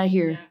came right out of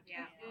here.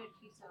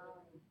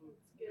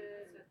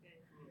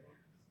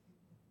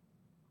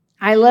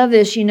 I love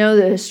this. You know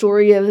the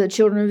story of the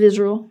children of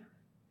Israel.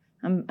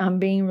 I'm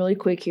being really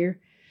quick here.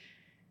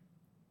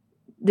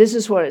 This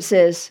is what it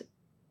says.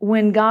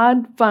 When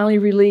God finally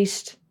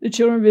released the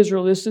children of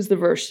Israel, this is the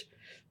verse.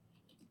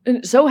 And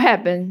it so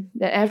happened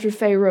that after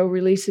Pharaoh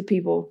released the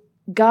people,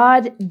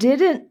 God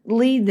didn't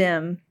lead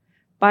them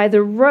by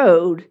the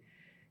road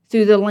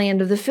through the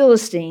land of the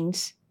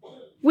Philistines,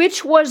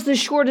 which was the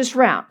shortest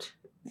route.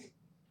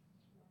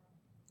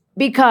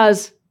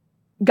 Because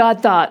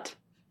God thought,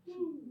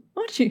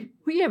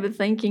 we have a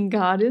thinking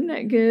God, isn't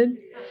that good?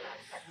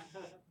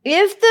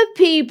 If the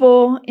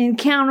people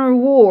encounter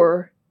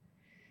war,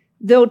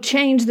 they'll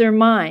change their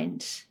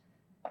minds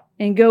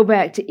and go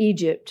back to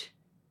Egypt,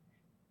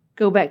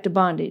 go back to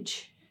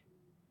bondage.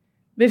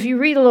 But if you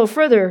read a little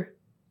further,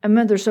 a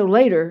month or so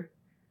later,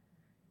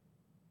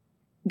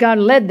 God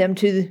led them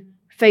to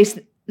face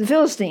the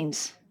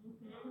Philistines.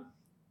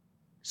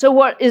 So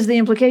what is the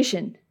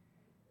implication?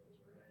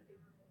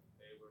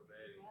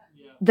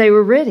 They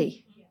were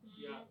ready.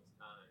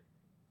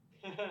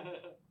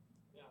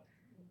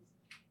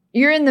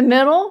 You're in the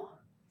middle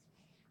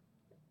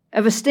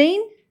of a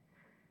sting,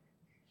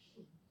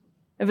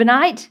 of a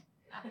night.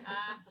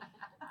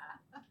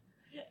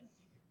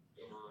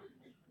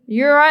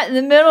 You're right in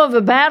the middle of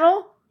a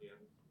battle.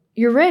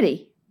 You're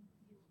ready.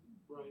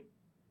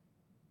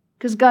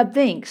 Because God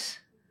thinks.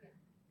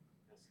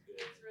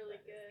 That's really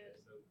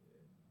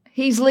good.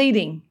 He's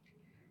leading.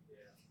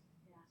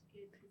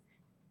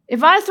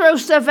 If I throw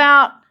stuff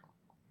out,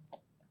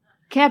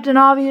 Captain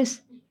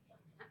Obvious,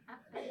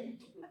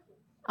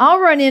 I'll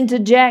run into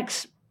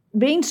Jack's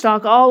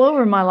beanstalk all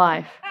over my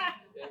life.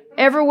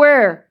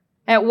 Everywhere.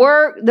 At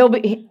work, it'll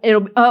be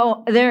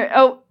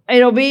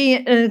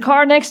in the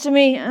car next to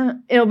me.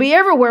 It'll be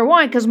everywhere.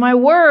 Why? Because my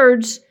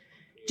words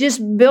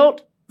just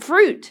built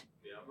fruit.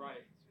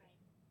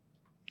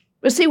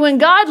 But see, when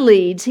God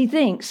leads, he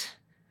thinks.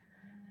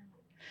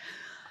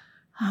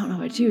 I don't know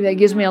about you, that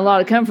gives me a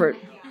lot of comfort.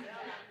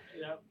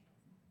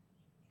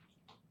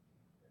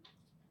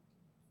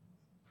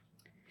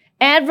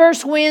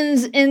 Adverse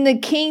winds in the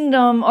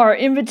kingdom are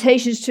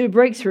invitations to a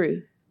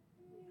breakthrough.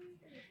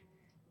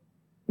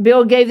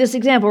 Bill gave this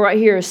example right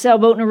here, a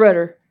sailboat and a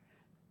rudder.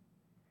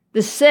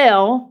 The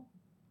sail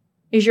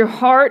is your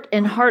heart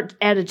and heart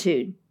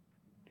attitude.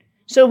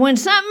 So when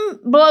something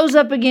blows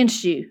up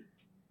against you,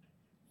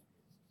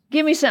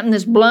 give me something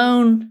that's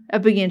blown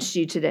up against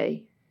you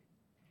today.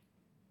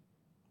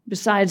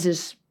 Besides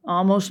this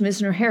almost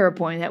missing her hair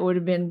point, that would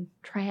have been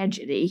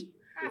tragedy.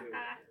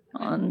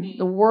 On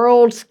the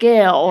world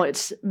scale,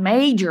 it's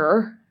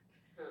major.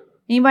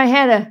 Anybody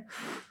had a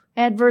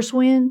adverse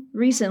wind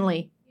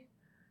recently?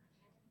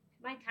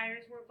 My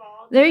tires were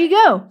bald. There you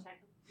go.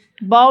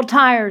 Bald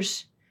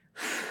tires.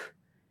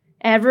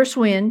 Adverse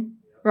wind,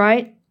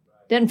 right?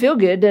 Doesn't feel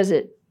good, does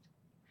it?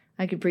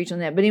 I could preach on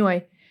that. But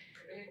anyway,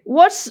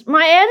 what's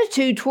my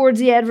attitude towards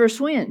the adverse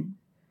wind?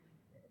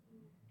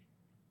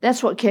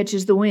 That's what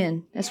catches the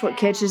wind. That's what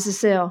catches the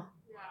sail.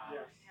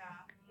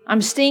 I'm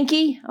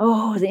stinky.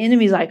 Oh, the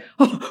enemy's like,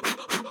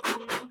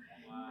 oh.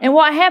 And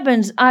what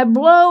happens? I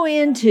blow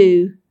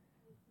into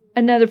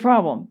another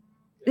problem.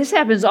 This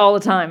happens all the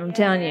time, I'm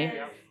telling you.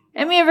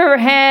 Have you ever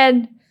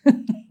had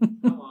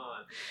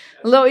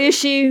a little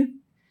issue,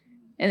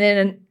 and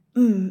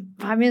then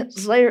 5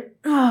 minutes later,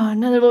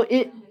 another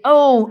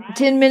little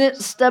 10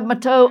 minutes, stub my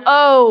toe.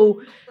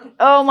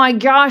 Oh my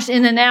gosh,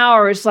 in an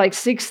hour, it's like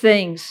 6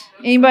 things.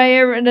 Anybody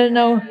ever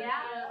know?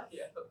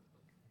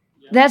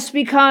 That's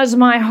because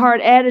my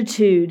heart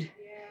attitude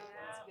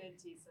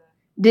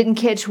didn't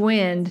catch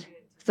wind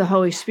of the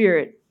Holy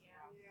Spirit.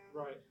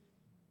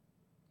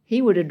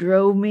 He would have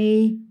drove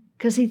me,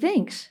 because he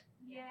thinks.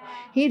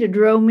 He'd have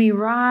drove me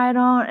right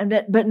on.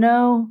 But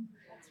no,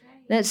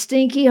 that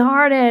stinky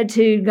heart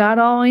attitude got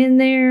all in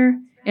there.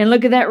 And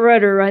look at that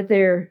rudder right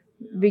there.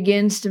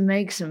 Begins to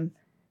make some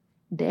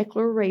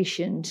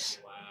declarations.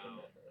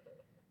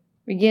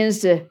 Begins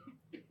to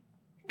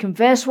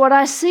confess what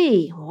I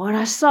see, what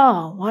I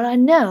saw, what I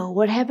know,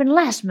 what happened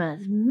last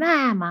month.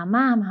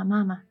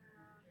 Mama.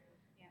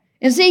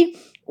 And see,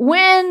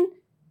 when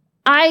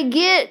I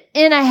get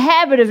in a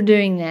habit of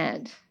doing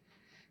that,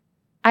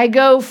 I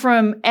go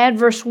from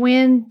adverse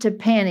wind to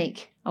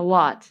panic a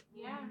lot.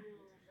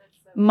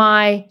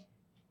 My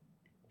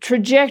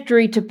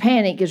trajectory to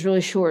panic is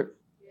really short.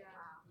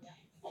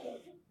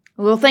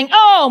 A little thing,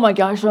 oh my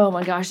gosh,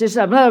 this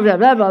blah, blah, blah,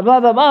 blah, blah, blah,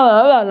 blah,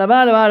 blah,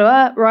 blah, blah,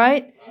 blah,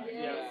 right?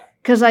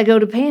 Because I go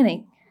to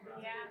panic.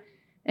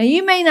 And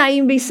you may not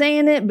even be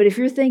saying it, but if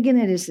you're thinking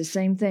it, it's the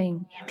same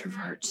thing.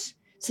 Introverts.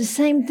 It's the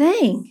same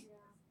thing.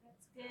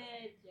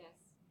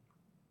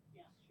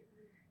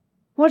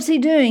 What's he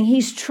doing?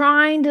 He's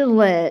trying to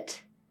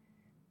let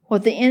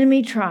what the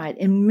enemy tried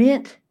and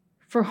meant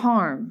for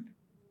harm.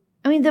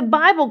 I mean, the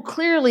Bible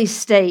clearly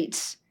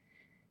states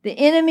the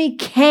enemy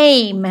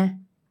came.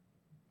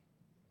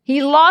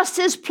 He lost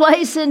his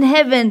place in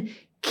heaven,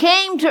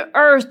 came to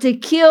earth to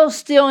kill,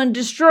 steal, and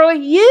destroy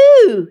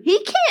you.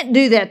 He can't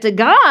do that to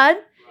God.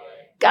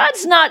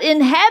 God's not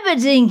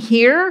inhabiting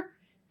here.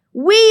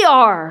 We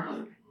are.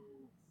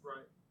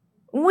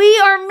 We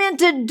are meant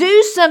to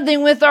do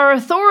something with our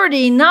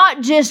authority,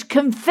 not just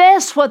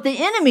confess what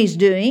the enemy's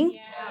doing.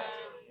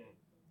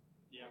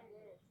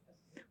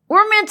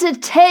 We're meant to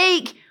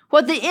take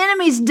what the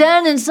enemy's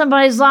done in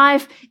somebody's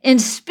life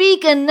and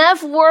speak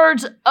enough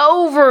words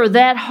over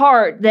that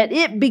heart that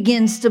it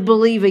begins to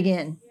believe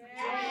again.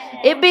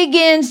 It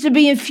begins to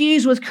be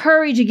infused with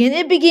courage again.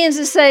 It begins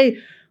to say,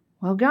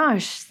 well,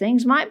 gosh,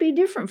 things might be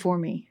different for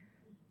me.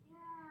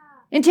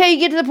 Until you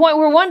get to the point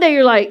where one day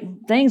you're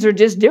like, things are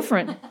just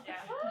different.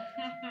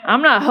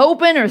 I'm not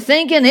hoping or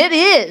thinking, it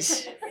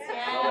is.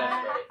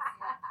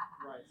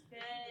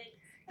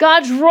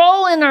 God's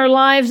role in our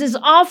lives is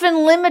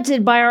often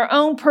limited by our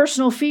own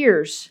personal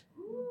fears.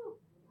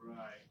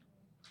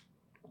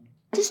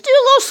 Just do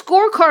a little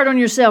scorecard on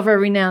yourself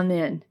every now and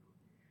then.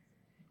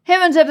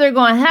 Heaven's up there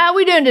going, how are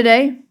we doing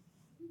today?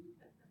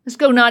 Let's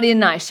go naughty and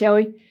nice, shall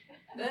we?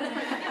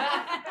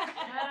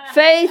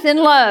 Faith and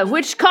love.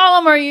 Which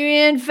column are you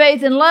in?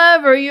 Faith and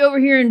love? Or are you over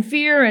here in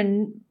fear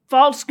and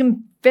false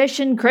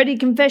confession, cruddy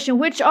confession?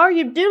 Which are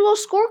you? Do a little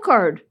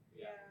scorecard.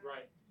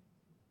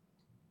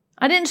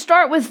 I didn't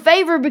start with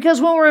favor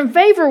because when we're in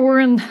favor, we're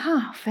in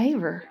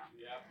favor.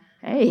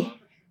 Hey,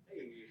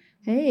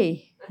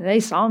 they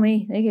saw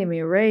me. They gave me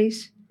a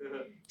raise.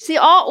 See,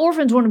 all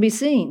orphans want to be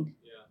seen.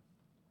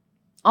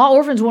 All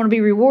orphans want to be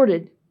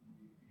rewarded.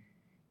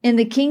 In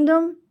the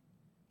kingdom,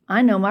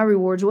 I know my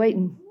reward's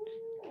waiting.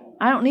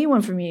 I don't need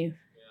one from you.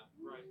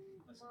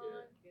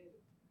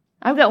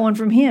 I've got one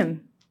from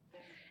him.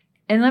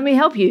 And let me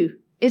help you.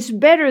 It's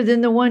better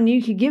than the one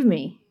you could give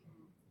me.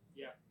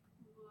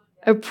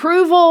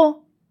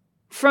 Approval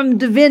from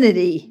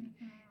divinity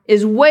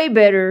is way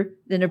better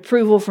than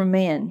approval from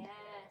man.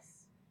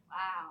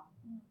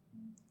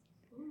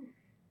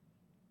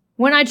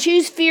 When I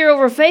choose fear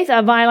over faith,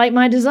 I violate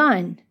my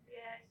design.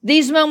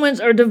 These moments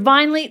are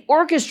divinely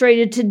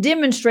orchestrated to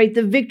demonstrate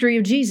the victory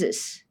of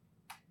Jesus.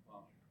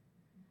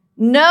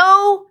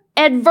 No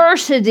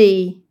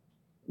adversity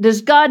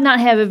does God not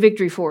have a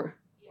victory for.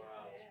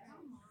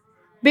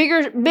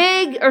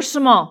 Big or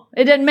small,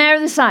 it doesn't matter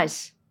the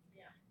size.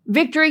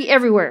 Victory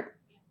everywhere.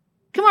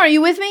 Come on, are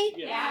you with me?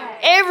 Yeah.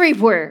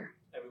 Everywhere.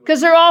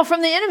 Because they're all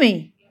from the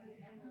enemy.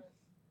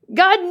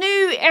 God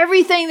knew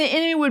everything the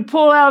enemy would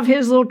pull out of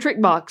his little trick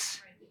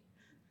box.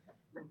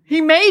 He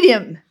made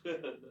him.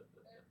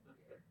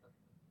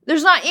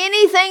 There's not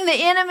anything the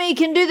enemy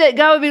can do that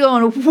God would be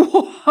going,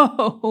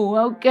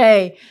 whoa,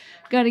 okay.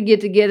 Got to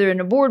get together in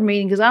a board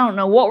meeting because I don't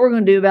know what we're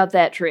going to do about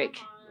that trick.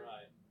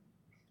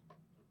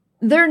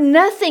 They're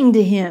nothing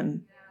to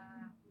him.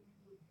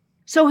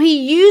 So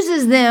he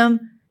uses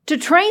them to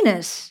train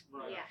us.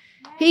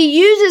 He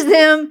uses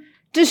them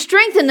to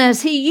strengthen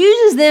us. He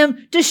uses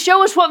them to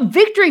show us what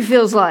victory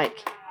feels like.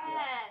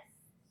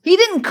 He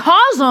didn't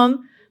cause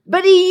them,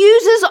 but he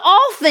uses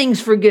all things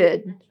for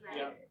good.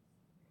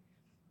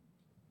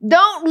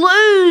 Don't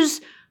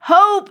lose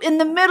hope in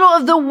the middle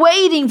of the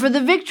waiting for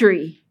the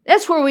victory.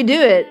 That's where we do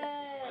it.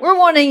 We're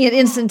wanting it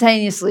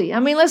instantaneously.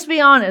 I mean, let's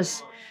be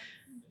honest.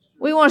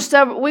 We want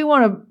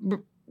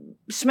to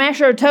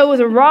smash our toe with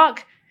a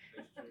rock.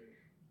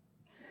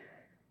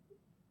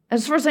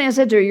 That's the first thing I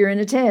said to her. You're in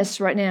a test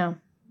right now.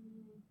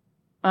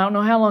 I don't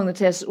know how long the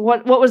test.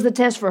 What was the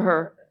test for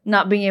her?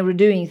 not being able to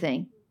do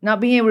anything, not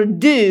being able to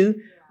do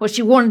what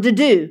she wanted to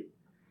do.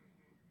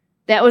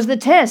 That was the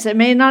test. It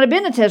may not have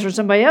been a test for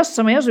somebody else.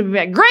 Somebody else would be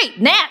like, great,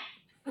 nap.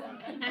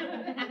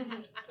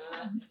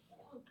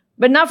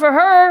 But not for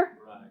her.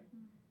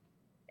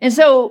 And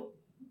so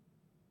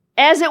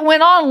as it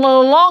went on a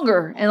little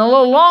longer and a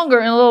little longer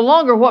and a little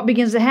longer, what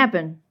begins to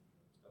happen?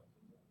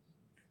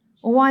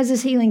 Well, why is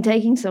this healing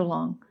taking so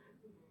long?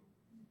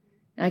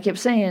 And I kept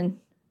saying,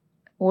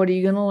 what are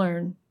you going to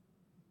learn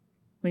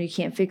when you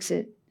can't fix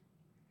it?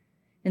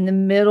 In the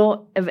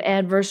middle of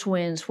adverse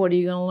winds, what are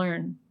you going to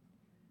learn?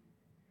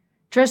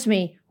 Trust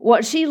me,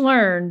 what she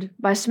learned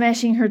by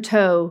smashing her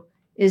toe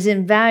is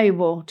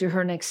invaluable to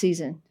her next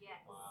season.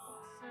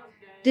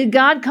 Did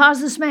God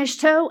cause the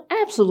smashed toe?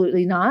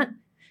 Absolutely not.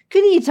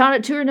 Could he have taught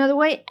it to her another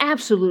way?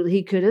 Absolutely,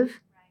 he could have.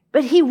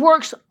 But he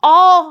works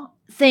all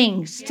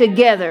things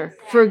together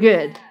for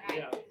good.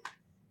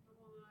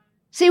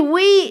 See,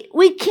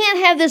 we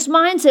can't have this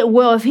mindset,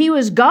 well, if he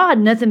was God,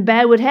 nothing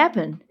bad would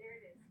happen.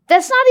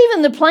 That's not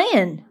even the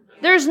plan.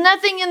 There's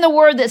nothing in the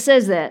word that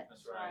says that.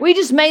 We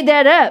just made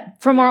that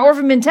up from our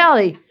orphan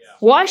mentality.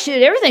 Why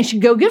should everything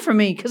should go good for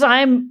me? Because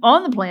I'm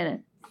on the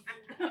planet.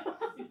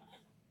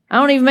 I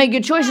don't even make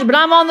good choices, but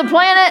I'm on the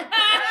planet.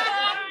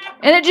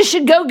 And it just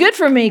should go good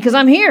for me because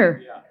I'm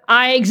here.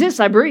 I exist.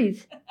 I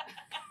breathe.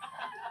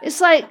 It's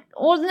like,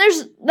 well,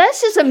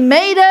 that's just a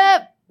made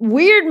up,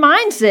 weird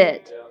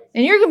mindset.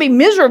 And you're going to be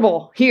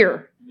miserable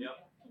here.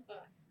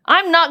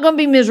 I'm not going to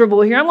be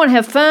miserable here. I'm going to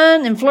have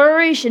fun and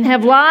flourish and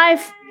have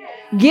life,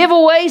 give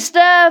away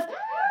stuff.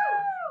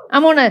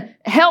 I'm going to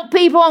help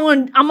people. I'm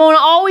going to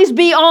always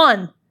be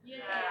on.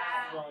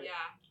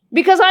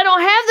 Because I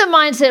don't have the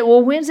mindset,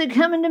 well, when's it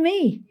coming to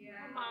me?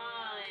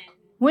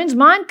 When's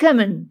mine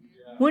coming?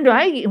 When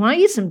I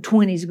get some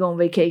 20s to go on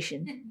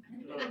vacation?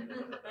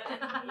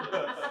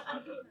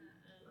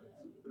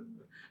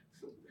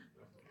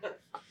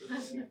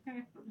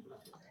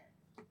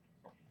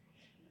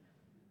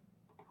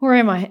 Where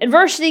am I?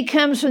 Adversity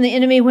comes from the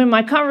enemy. When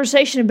my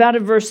conversation about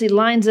adversity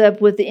lines up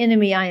with the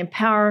enemy, I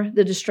empower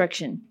the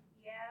destruction.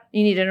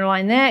 You need to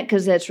underline that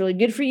because that's really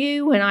good for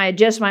you. When I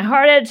adjust my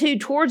heart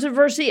attitude towards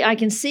adversity, I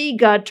can see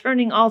God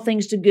turning all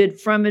things to good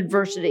from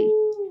adversity.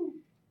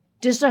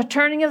 Just a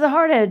turning of the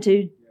heart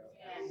attitude.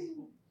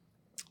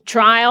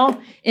 Trial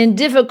and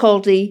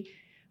difficulty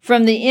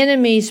from the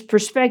enemy's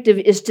perspective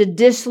is to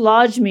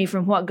dislodge me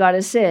from what God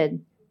has said.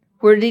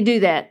 Where did he do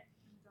that?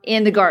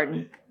 In the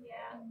garden.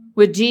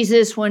 With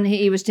Jesus when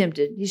he was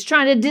tempted. He's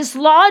trying to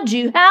dislodge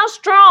you. How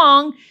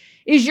strong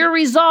is your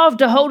resolve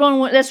to hold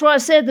on? That's what I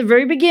said at the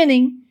very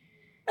beginning.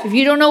 If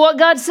you don't know what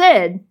God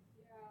said,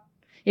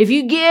 if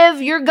you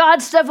give your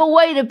God stuff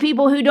away to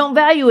people who don't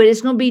value it, it's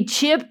going to be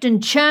chipped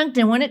and chunked.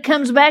 And when it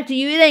comes back to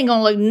you, it ain't going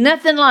to look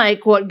nothing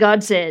like what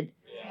God said.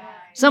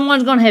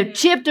 Someone's going to have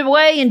chipped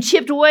away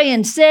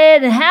and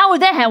said, and how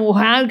would that happen? Well,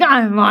 how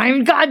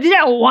God did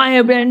that? Why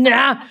have been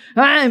now?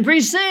 And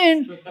pretty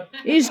soon,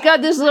 he's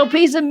got this little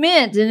piece of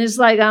mint, and it's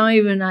like, I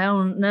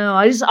don't know.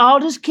 I'll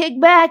just kick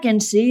back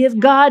and see if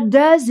God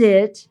does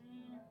it.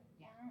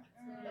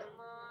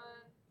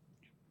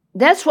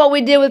 That's what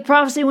we did with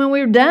prophecy when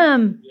we were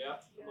dumb.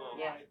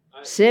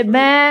 Sit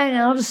back and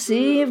I'll just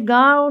see if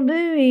God will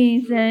do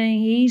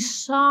anything. He's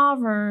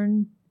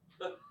sovereign.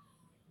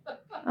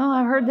 Oh,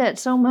 I've heard that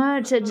so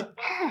much.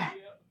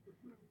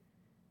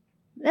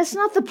 That's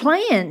not the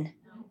plan.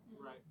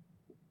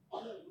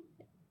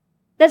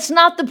 That's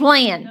not the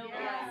plan.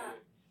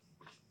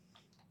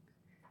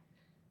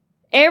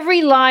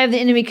 Every lie of the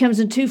enemy comes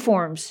in two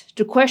forms: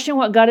 to question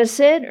what God has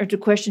said or to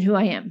question who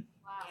I am.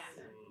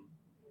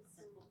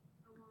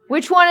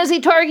 Which one is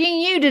he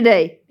targeting you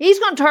today? He's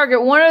going to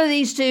target one of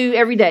these two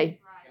every day.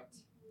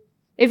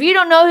 If you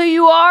don't know who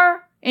you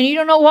are and you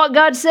don't know what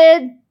God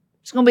said,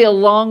 it's going to be a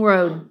long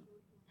road.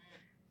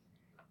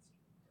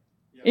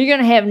 You're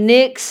going to have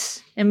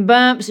nicks and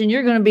bumps, and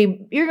you're going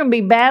to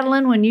be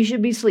battling when you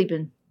should be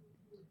sleeping.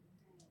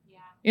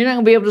 You're not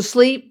going to be able to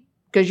sleep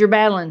because you're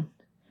battling.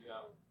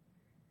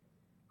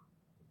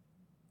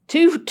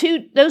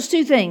 Those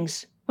two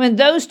things. When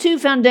those two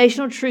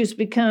foundational truths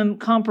become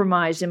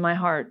compromised in my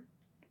heart,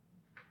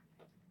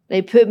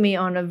 they put me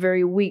on a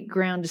very weak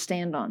ground to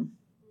stand on.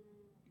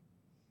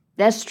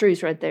 That's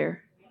truth right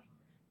there.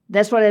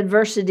 That's what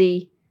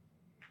adversity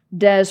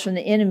does from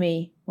the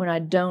enemy when I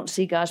don't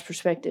see God's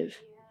perspective.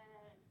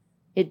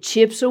 It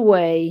chips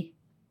away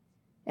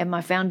at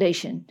my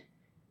foundation.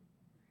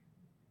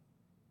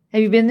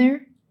 Have you been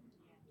there?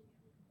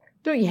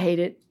 Don't you hate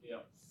it?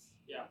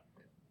 Yeah.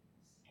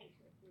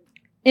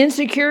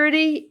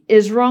 Insecurity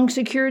is wrong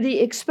security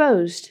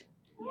exposed.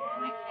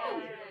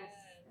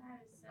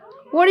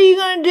 What are you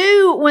going to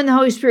do when the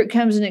Holy Spirit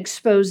comes and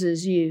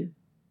exposes you?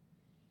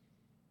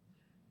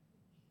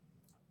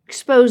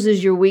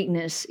 Exposes your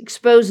weakness.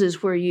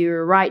 Exposes where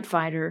you're a right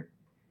fighter.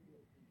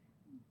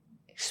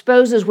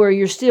 Exposes where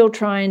you're still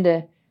trying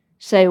to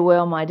say,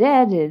 well, my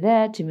dad did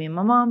that to me.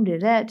 My mom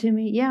did that to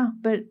me. Yeah,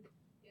 but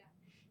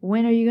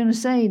when are you going to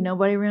say,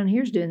 nobody around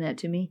here is doing that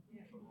to me?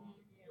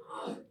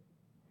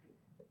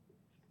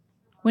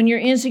 When your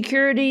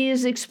insecurity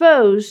is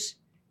exposed,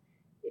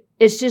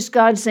 it's just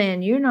God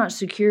saying, you're not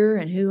secure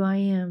in who I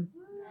am.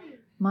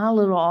 My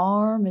little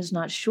arm is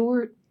not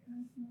short.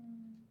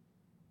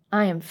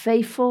 I am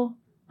faithful.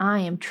 I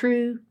am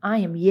true. I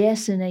am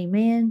yes and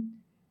amen.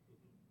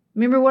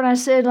 Remember what I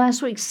said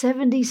last week?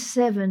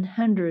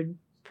 7,700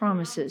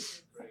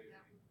 promises.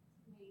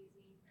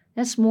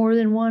 That's more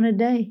than one a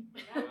day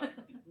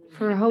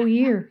for a whole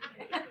year.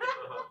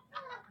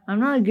 I'm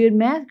not a good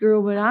math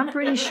girl, but I'm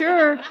pretty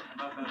sure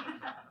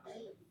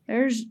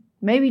there's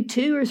maybe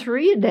 2 or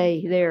 3 a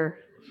day there.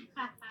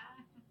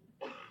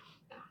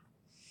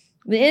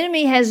 The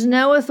enemy has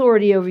no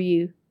authority over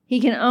you. He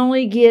can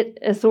only get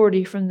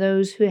authority from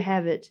those who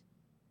have it.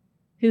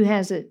 Who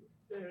has it?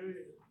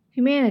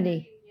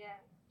 Humanity.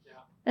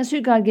 That's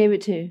who God gave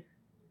it to.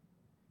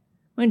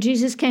 When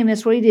Jesus came,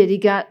 that's what he did. He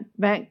got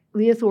back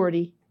the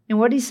authority. And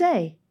what did he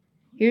say?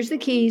 Here's the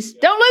keys.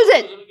 Don't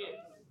lose it.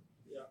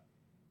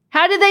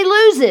 How did they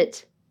lose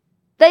it?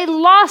 They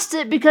lost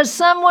it because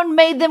someone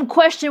made them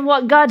question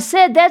what God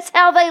said. That's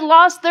how they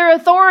lost their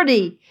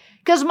authority.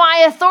 Because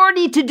my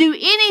authority to do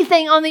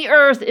anything on the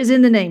earth is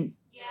in the name.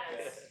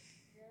 Yes.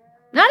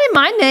 Not in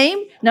my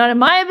name, not in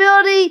my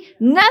ability,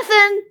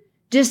 nothing.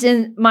 Just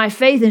in my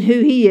faith in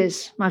who he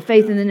is. My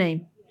faith in the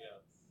name.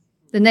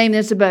 The name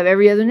that's above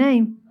every other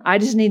name. I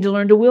just need to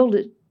learn to wield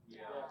it.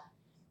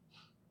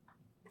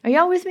 Are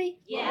y'all with me?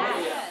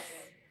 Yes.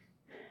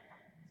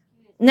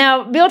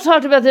 Now, Bill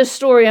talked about this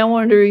story. I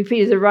wanted to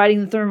repeat it, the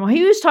riding the thermal.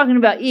 He was talking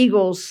about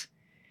eagles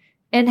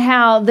and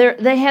how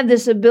they have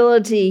this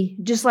ability,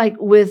 just like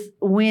with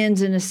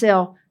winds in a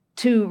sail,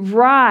 to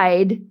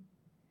ride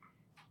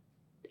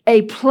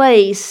a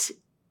place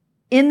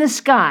in the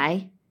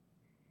sky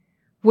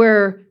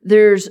where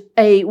there's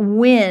a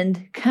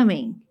wind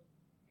coming.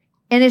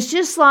 And it's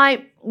just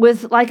like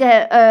with like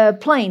a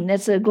plane,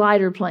 that's a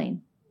glider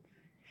plane.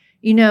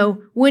 You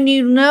know, when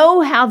you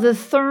know how the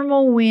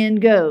thermal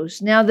wind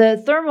goes. Now,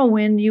 the thermal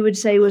wind, you would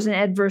say, was an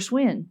adverse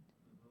wind.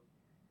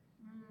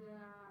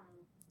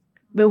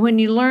 But when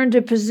you learn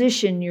to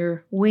position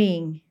your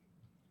wing,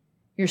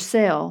 your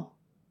sail,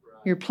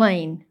 your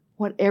plane,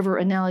 whatever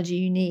analogy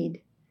you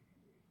need,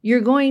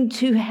 you're going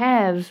to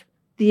have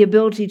the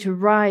ability to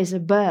rise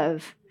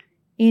above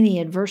any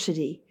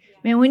adversity.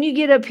 Man, when you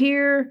get up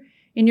here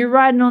and you're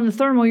riding on the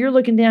thermal, you're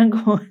looking down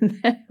going,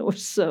 that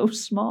was so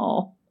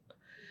small.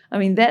 I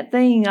mean, that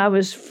thing I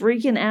was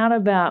freaking out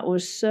about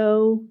was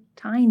so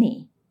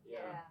tiny.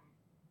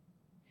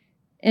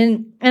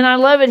 And I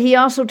love it. He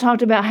also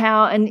talked about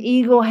how an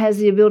eagle has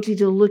the ability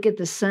to look at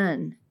the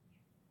sun.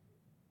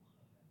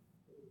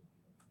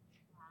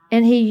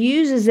 And he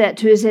uses that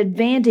to his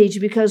advantage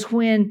because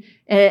when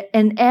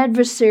an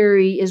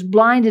adversary is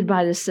blinded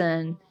by the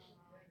sun,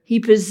 he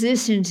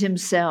positions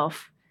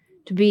himself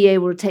to be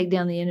able to take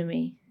down the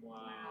enemy.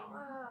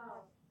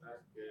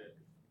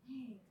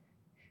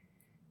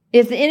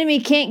 If the enemy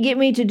can't get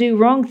me to do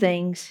wrong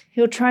things,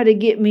 he'll try to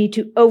get me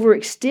to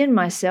overextend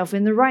myself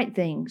in the right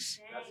things.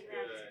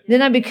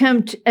 Then I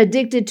become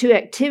addicted to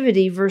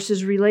activity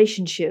versus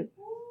relationship.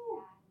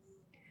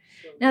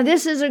 Now,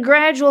 this is a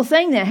gradual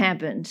thing that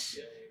happens.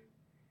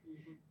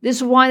 This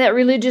is why that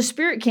religious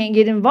spirit can't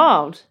get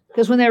involved.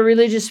 Because when that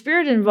religious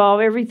spirit is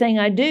involved, everything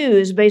I do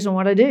is based on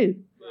what I do.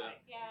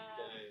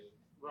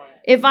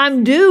 If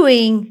I'm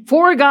doing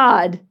for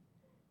God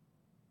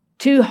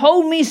to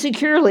hold me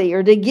securely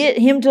or to get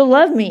him to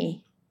love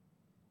me,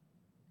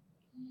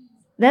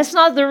 that's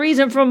not the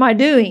reason for my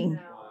doing.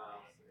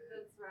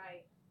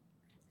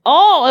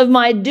 All of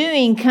my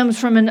doing comes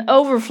from an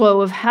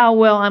overflow of how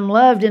well I'm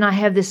loved, and I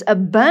have this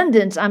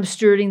abundance I'm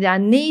stewarding that I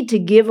need to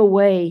give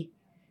away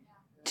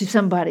to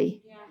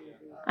somebody.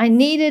 I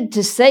needed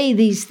to say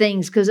these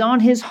things because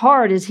on his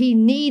heart is he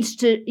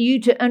needs you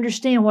to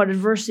understand what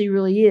adversity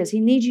really is. He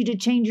needs you to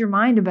change your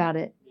mind about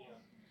it.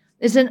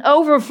 It's an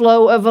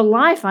overflow of a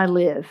life I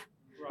live,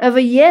 of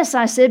a yes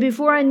I said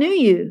before I knew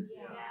you.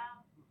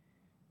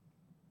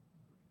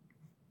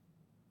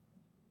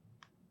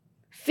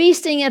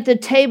 Feasting at the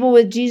table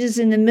with Jesus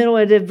in the middle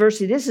of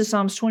adversity. This is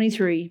Psalms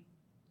 23.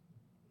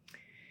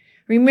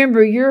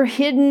 Remember, you're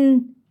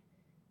hidden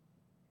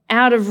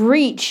out of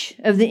reach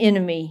of the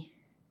enemy,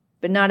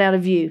 but not out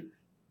of view.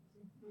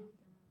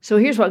 So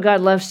here's what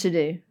God loves to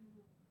do.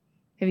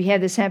 Have you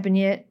had this happen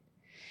yet?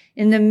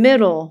 In the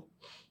middle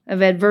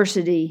of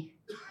adversity,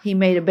 he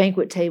made a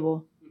banquet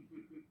table,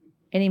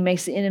 and he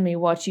makes the enemy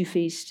watch you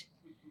feast.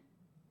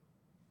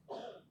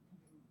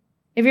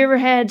 Have you ever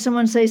had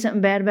someone say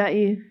something bad about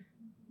you?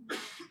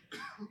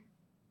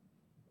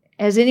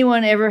 Has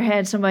anyone ever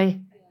had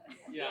somebody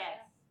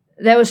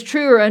that was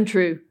true or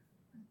untrue?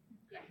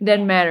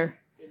 Doesn't matter.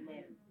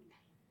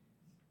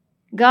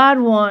 God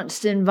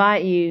wants to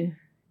invite you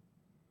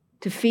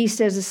to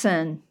feast as a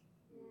son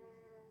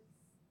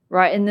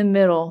right in the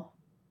middle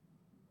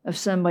of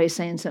somebody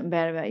saying something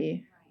bad about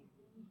you.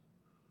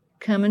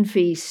 Come and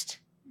feast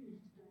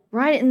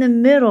right in the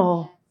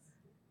middle.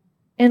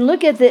 And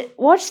look at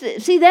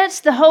see,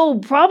 that's the whole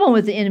problem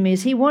with the enemy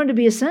is he wanted to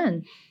be a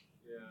son.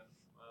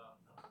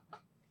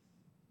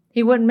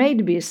 He wasn't made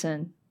to be a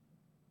son.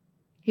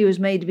 He was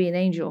made to be an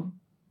angel,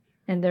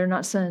 and they're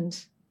not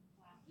sons.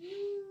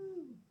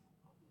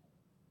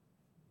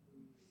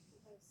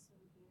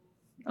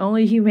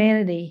 Only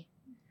humanity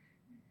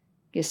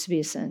gets to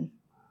be a son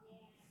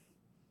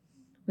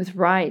with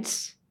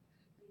rights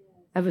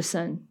of a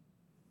son.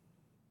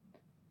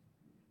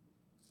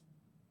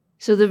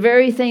 So the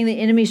very thing the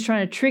enemy's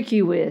trying to trick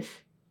you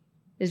with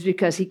is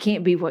because he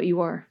can't be what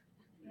you are.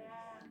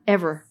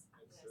 Ever.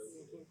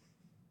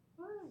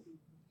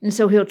 And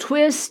so he'll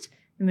twist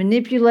and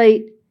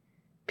manipulate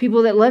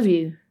people that love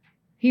you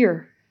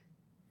here.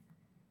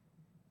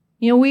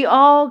 You know, we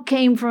all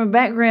came from a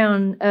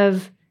background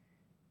of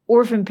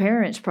orphan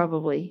parents,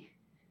 probably,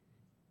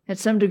 at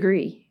some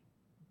degree.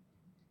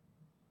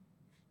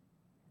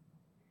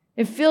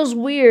 It feels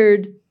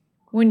weird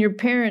when your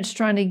parents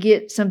trying to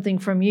get something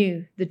from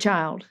you, the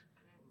child.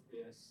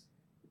 Yes.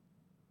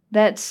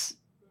 That's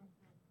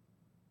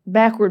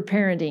backward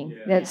parenting.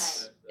 Yeah.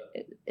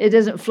 It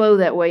doesn't flow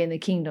that way in the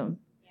kingdom.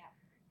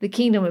 The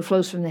kingdom, it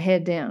flows from the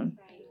head down.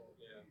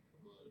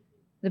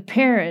 The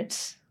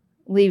parents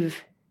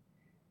leave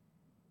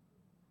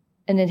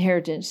an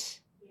inheritance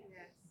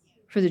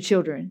for the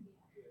children.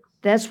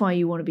 That's why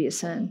you want to be a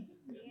son.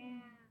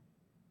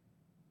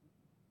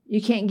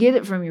 You can't get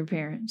it from your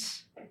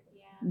parents.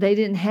 They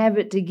didn't have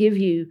it to give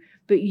you,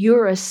 but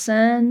you're a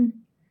son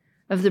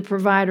of the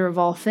provider of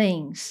all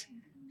things.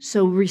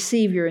 So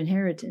receive your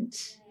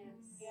inheritance.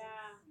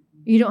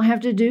 You don't have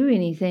to do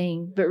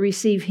anything but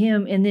receive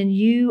him, and then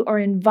you are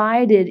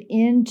invited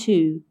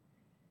into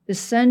the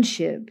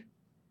sonship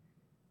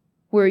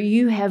where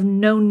you have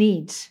no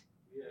needs.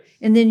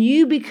 And then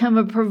you become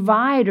a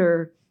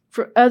provider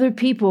for other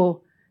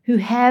people who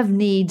have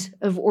needs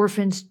of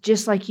orphans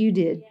just like you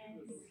did.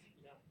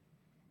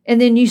 And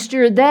then you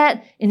stir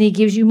that, and he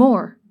gives you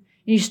more.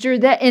 And you stir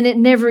that, and it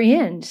never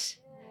ends.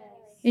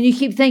 And you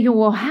keep thinking,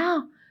 well,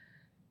 how?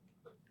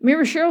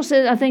 Remember Cheryl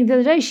said, I think the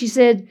other day, she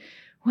said,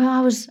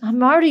 well,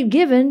 I'm already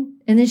given.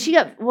 And then she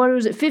got,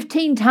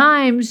 15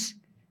 times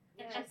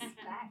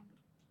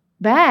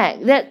back.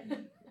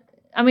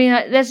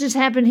 That's just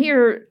happened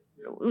here.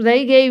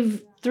 They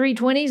gave 3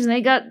 20s, and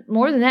they got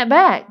more than that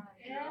back.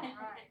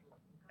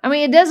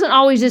 It doesn't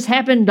always just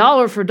happen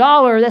dollar for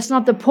dollar. That's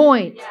not the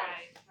point.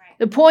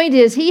 The point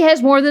is he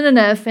has more than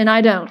enough, and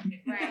I don't.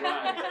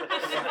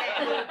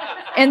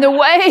 And the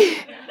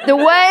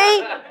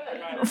way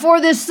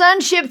for this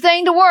sonship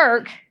thing to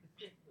work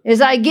is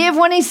I give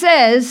when he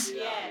says,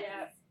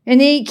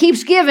 and he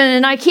keeps giving,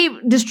 and I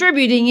keep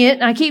distributing it,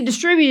 and I keep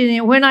distributing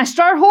it. When I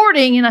start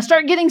hoarding and I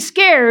start getting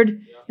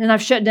scared, then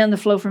I've shut down the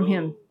flow from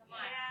him.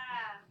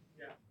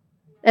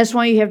 That's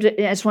why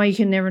you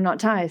can never not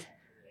tithe.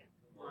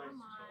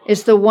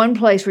 It's the one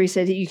place where he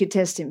said that you could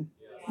test him.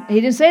 He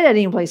didn't say that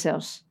anyplace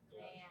else.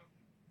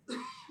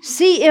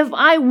 See if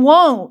I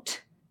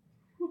won't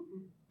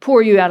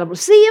pour you out of.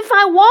 See if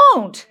I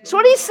won't. That's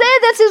what he said.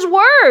 That's his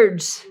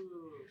words.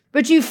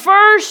 But you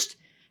first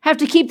have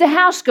to keep the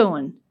house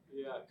going.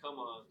 Yeah, come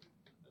on.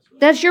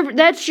 That's right.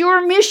 That's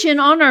your mission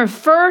on earth.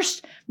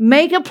 First,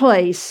 make a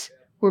place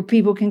where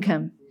people can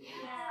come.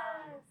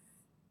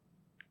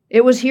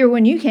 It was here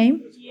when you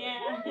came.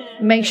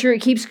 Make sure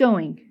it keeps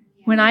going.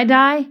 When I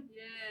die,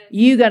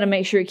 you got to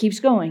make sure it keeps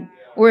going.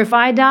 Or if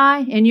I die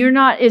and you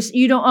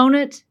don't own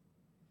it,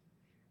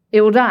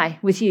 it will die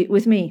with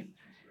me.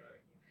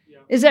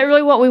 Is that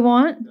really what we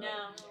want? No.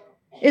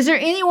 Is there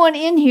anyone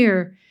in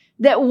here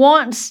that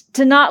wants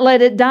to not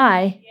let it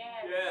die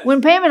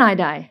when Pam and I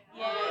die?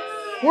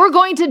 We're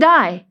going to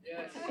die,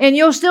 and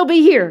you'll still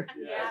be here.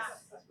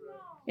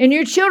 And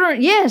your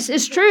children, yes,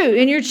 it's true.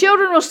 And your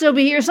children will still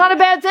be here. It's not a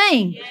bad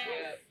thing.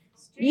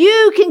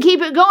 You can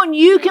keep it going.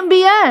 You can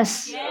be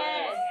us.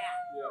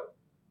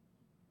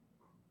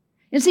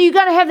 And so you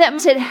got to have that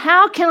mindset.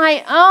 How can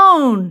I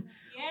own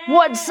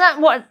what?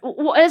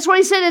 That's what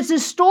he said. It's a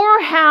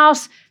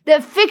storehouse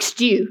that fixed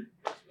you,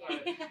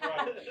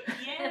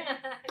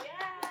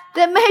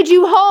 that made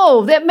you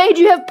whole, that made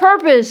you have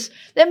purpose,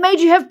 that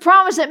made you have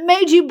promise, that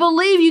made you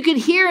believe you could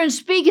hear and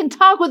speak and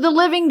talk with the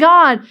living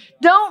God.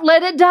 Don't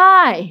let it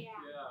die.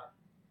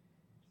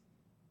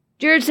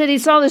 Jared said he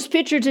saw this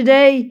picture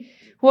today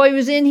while he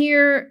was in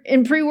here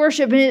in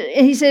pre-worship,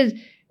 and he said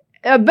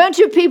a bunch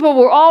of people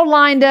were all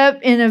lined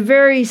up in a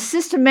very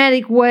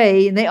systematic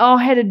way, and they all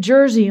had a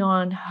jersey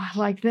on. I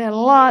like that a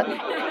lot.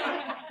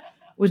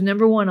 With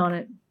number 1 on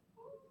it.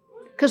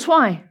 Because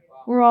why?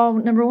 We're all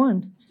number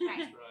 1.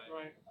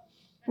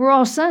 We're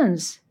all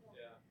sons.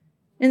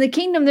 In the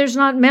kingdom, there's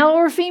not male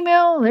or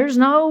female. There's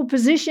no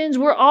positions.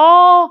 We're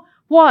all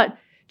what?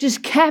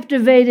 Just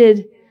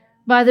captivated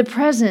by the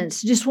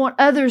presence. Just want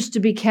others to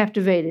be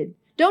captivated.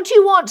 Don't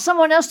you want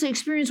someone else to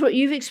experience what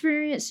you've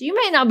experienced? You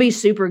may not be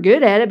super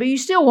good at it, but you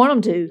still want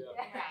them to.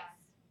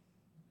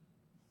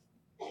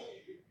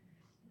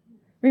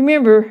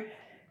 Remember,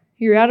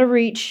 you're out of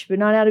reach, but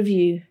not out of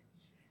view.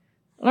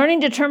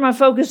 Learning to turn my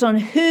focus on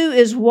who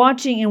is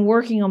watching and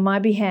working on my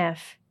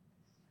behalf.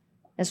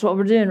 That's what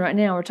we're doing right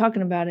now. We're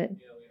talking about it.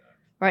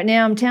 Right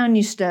now, I'm telling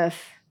you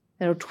stuff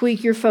that'll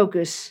tweak your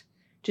focus.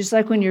 Just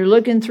like when you're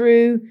looking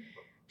through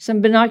some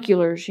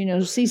binoculars. You know,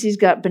 Cece's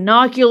got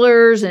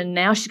binoculars, and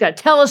now she's got a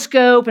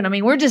telescope. And I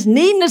mean, we're just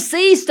needing to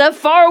see stuff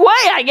far away,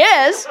 I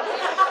guess.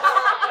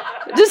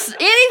 Just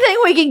anything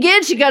we can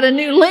get. She got a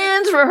new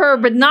lens for her,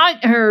 but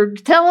not her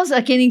telescope.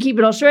 I can't even keep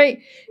it all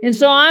straight. And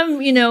so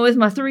I'm, you know, with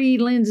my 3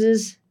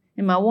 lenses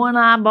and my one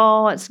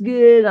eyeball. It's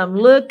good. I'm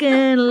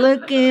looking.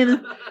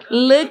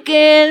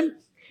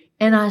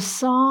 And I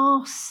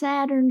saw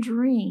Saturn's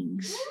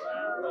rings.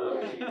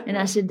 And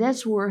I said,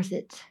 that's worth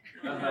it.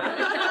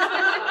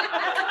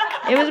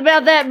 It was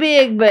about that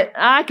big, but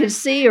I could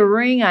see a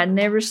ring I'd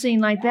never seen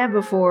like that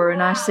before.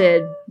 And I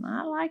said,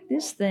 I like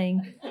this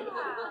thing.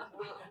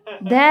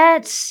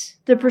 That's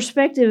the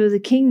perspective of the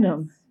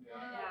kingdom.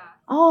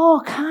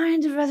 All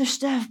kinds of other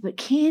stuff, but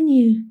can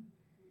you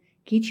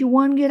get you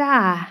one good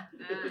eye,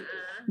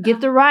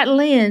 get the right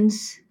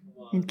lens,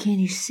 and can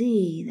you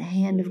see the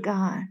hand of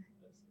God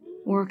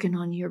working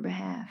on your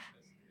behalf?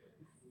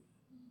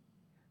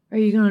 Are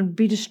you going to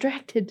be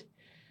distracted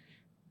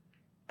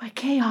by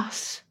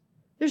chaos?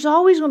 There's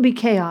always going to be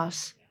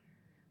chaos,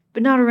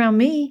 but not around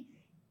me.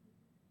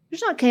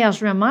 There's not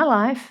chaos around my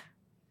life.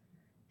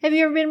 Have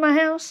you ever been in my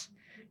house?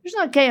 There's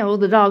not chaos. Well,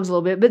 the dog's a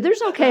little bit, but there's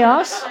no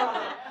chaos.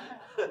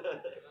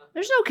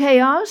 There's no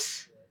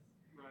chaos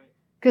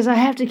because I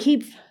have to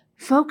keep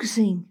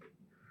focusing.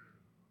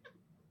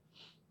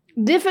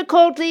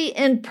 Difficulty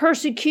and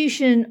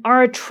persecution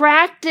are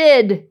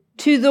attracted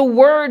to the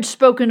word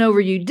spoken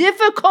over you.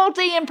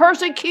 Difficulty and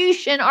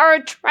persecution are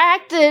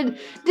attracted.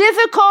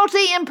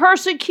 Difficulty and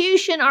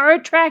persecution are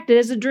attracted.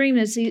 It's a dream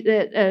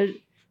that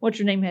what's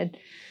your name had?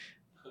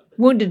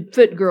 Wounded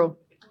Foot Girl.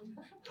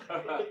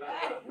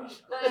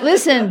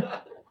 Listen,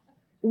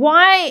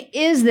 why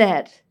is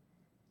that?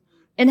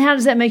 And how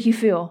does that make you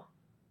feel?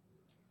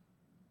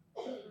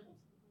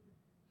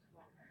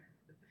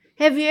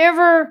 Have you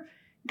ever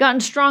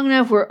gotten strong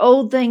enough where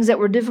old things that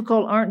were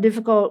difficult aren't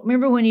difficult?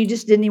 Remember when you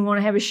just didn't even want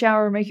to have a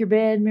shower or make your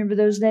bed? Remember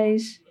those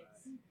days?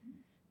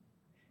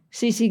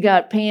 Cece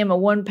got Pam a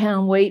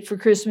 1-pound weight for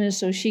Christmas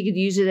so she could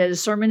use it as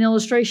a sermon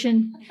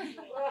illustration.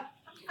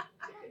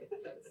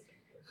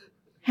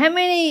 How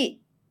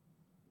many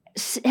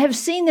have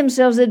seen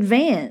themselves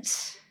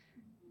advance?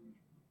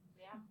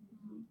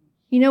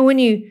 You know, when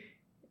you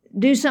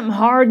do something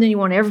hard and then you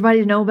want everybody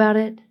to know about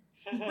it.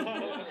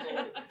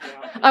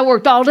 I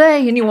worked all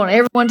day and you want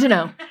everyone to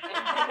know.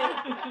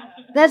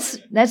 That's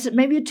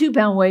maybe a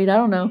 2-pound weight. I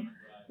don't know.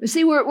 But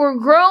see, we're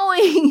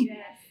growing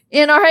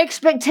in our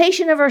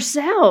expectation of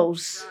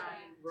ourselves,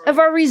 of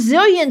our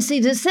resiliency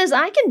that says,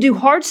 I can do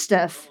hard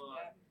stuff.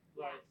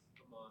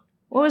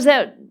 What was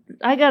that?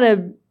 I got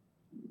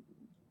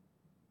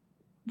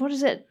what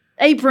is that?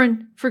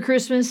 Apron for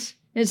Christmas.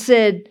 It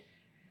said,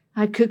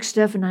 I cook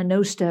stuff and I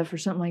know stuff or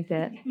something like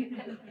that.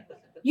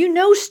 You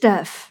know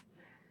stuff.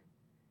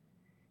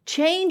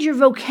 Change your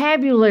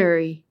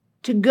vocabulary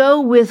to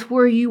go with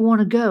where you want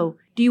to go.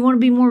 Do you want to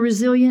be more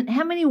resilient?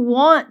 How many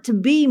want to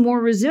be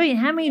more resilient?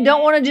 How many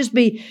don't want to just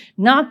be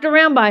knocked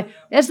around by,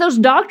 that's those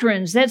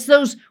doctrines.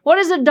 What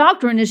is a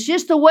doctrine? It's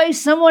just the way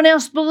someone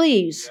else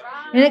believes.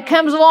 And it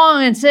comes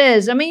along and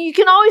says, I mean, you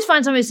can always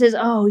find somebody that says,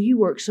 oh, you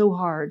work so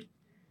hard.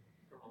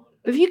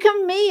 But if you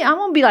come to me, I'm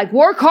going to be like,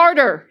 work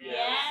harder.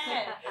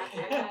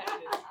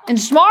 And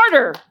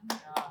smarter.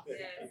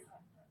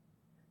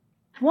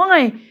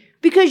 Why?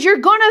 Because you're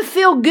going to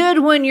feel good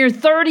when you're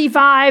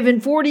 35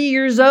 and 40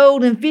 years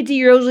old and 50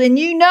 years old and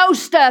you know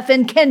stuff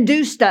and can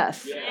do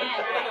stuff.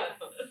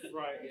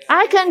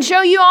 I can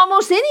show you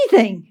almost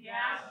anything.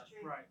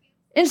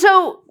 And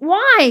so,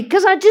 why?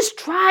 Because I just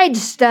tried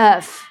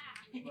stuff.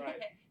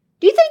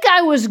 Do you think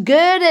I was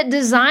good at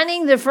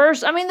designing the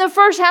first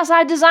house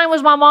I designed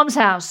was my mom's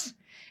house.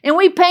 And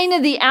we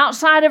painted the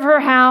outside of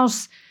her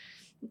house.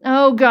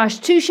 Oh gosh,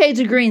 2 shades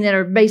of green that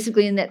are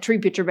basically in that tree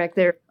picture back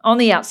there on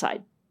the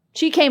outside.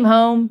 She came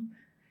home.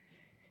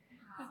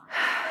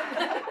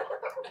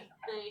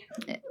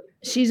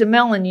 She's a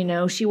melon, you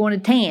know. She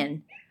wanted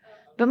tan.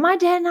 But my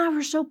dad and I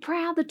were so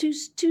proud, the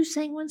two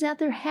Saint ones out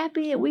there,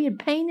 happy that we had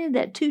painted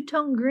that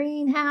 2-tone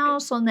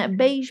greenhouse on that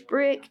beige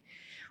brick.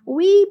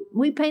 We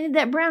painted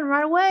that brown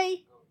right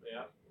away.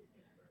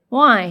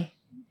 Why?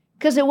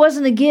 Because it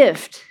wasn't a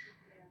gift.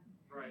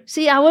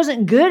 See, I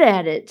wasn't good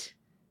at it.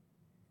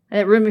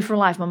 That ruined me for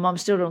life. My mom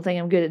still don't think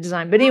I'm good at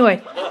design. But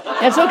anyway,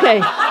 that's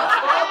okay.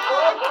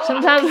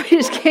 Sometimes we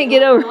just can't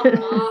get over it.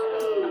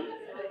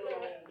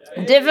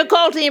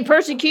 Difficulty and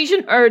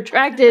persecution are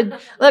attracted,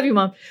 love you,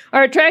 Mom,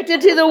 are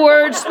attracted to the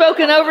word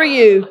spoken over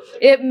you.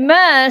 It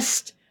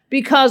must,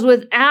 because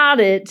without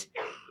it,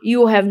 you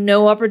will have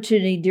no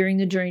opportunity during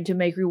the journey to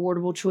make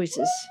rewardable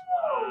choices.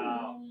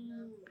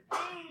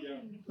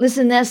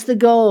 Listen, that's the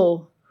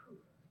goal.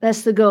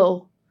 That's the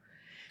goal.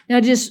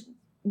 Now, just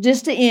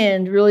to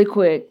end really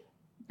quick,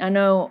 I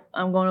know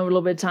I'm going over a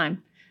little bit of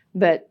time,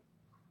 but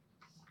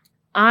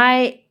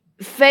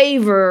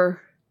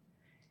favor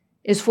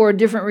is for a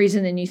different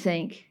reason than you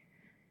think.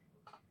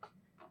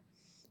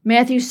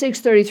 Matthew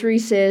 6:33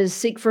 says,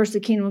 seek first the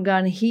kingdom of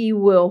God and he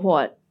will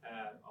what?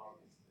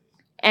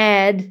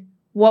 Add.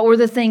 What were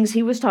the things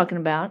he was talking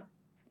about?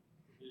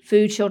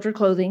 Food, shelter,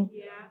 clothing.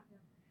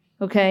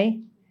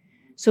 Okay?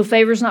 So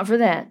favor's not for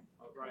that.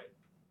 Right.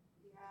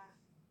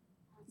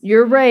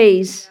 Your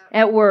raise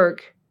at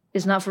work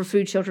is not for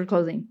food, shelter,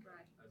 clothing.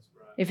 That's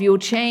right. If you'll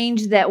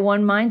change that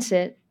one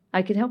mindset,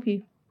 I could help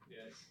you.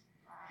 Yes.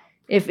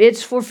 If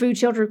it's for food,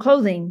 shelter,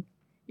 clothing,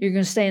 you're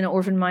going to stay in an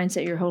orphan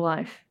mindset your whole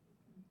life.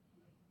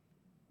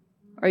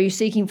 Are you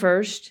seeking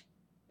first?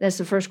 That's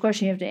the first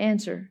question you have to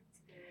answer.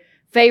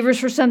 Favors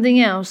for something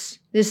else.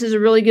 This is a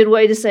really good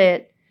way to say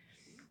it.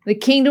 The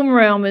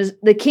kingdom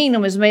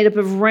is made up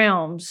of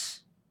realms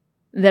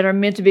that are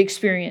meant to be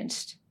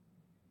experienced.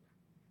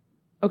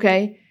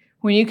 Okay?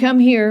 When you come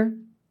here,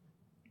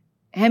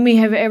 how many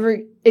have ever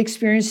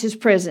experienced his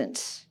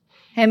presence?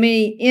 How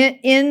many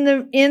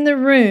in the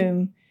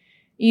room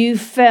you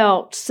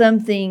felt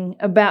something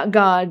about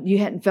God you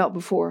hadn't felt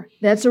before?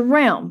 That's a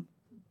realm.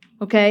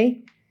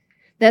 Okay?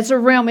 That's a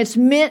realm. It's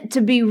meant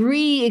to be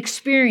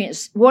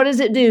re-experienced. What does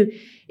it do?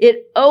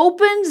 It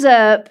opens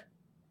up,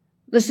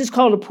 let's just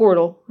call it a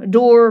portal, a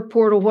door,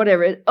 portal,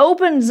 whatever. It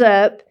opens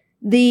up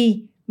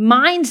the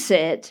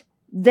mindset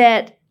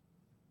that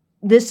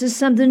this is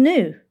something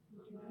new.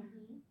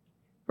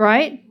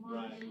 Right?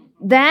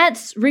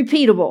 That's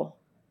repeatable.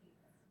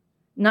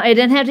 Now, it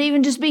doesn't have to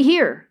even just be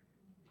here.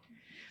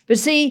 But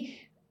see,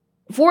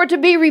 for it to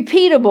be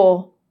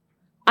repeatable,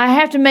 I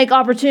have to make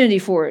opportunity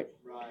for it.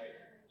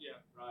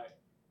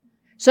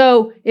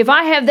 So if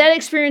I have that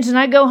experience and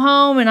I go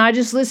home and I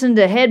just listen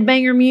to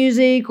headbanger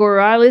music or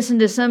I listen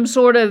to some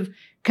sort of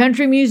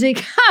country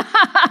music,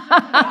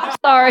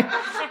 sorry,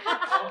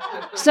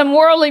 some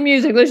worldly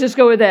music, let's just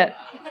go with that.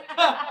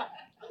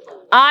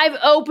 I've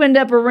opened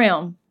up a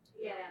realm.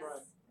 Yes.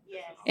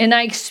 Yes. And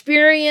I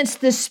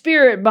experienced the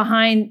spirit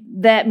behind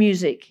that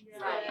music.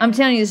 Right. I'm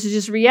telling you, this is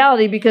just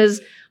reality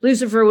because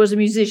Lucifer was a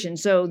musician,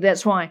 so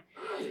that's why.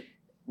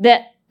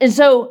 And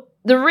so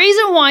the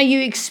reason why you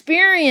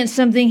experience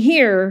something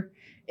here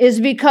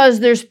is because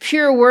there's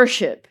pure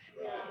worship.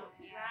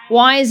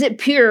 Why is it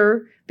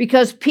pure?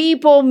 Because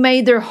people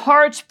made their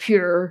hearts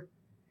pure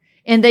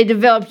and they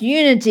developed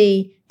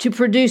unity to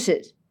produce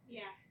it.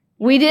 Yeah.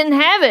 We didn't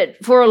have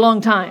it for a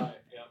long time.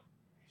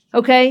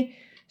 Okay?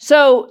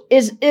 So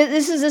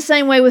this is the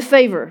same way with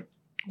favor.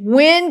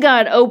 When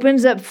God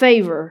opens up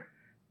favor,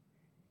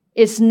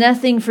 it's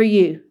nothing for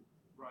you.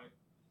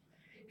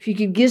 If you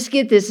could just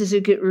get this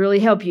could really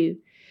help you.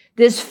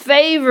 This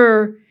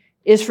favor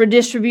is for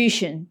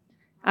distribution.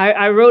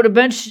 I wrote a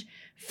bunch.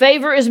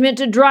 Favor is meant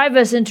to drive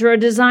us into our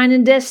design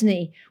and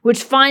destiny,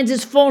 which finds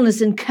its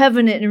fullness in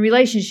covenant and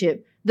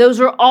relationship.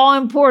 Those are all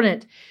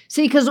important.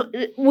 See, because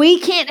we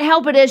can't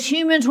help it as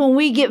humans when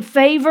we get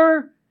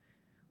favor,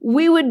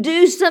 we would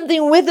do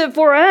something with it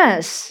for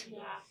us. Yeah.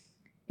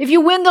 If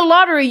you win the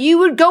lottery, you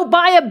would go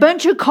buy a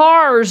bunch of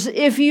cars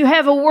if you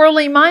have a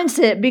worldly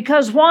mindset.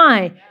 Because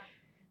why?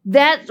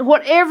 That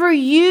whatever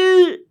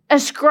you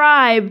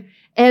ascribe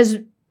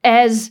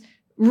as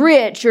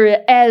rich or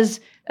as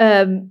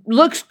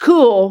looks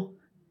cool,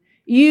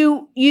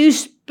 you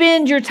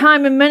spend your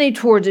time and money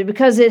towards it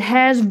because it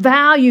has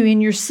value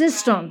in your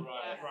system.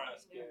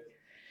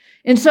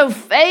 And so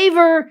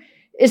favor,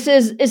 it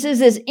says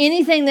this,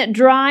 anything that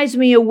drives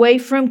me away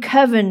from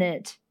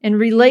covenant and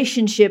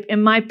relationship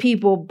in my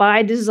people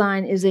by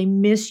design is a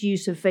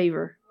misuse of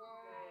favor.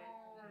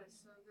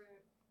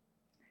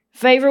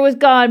 Favor with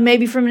God,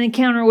 maybe from an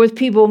encounter with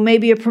people,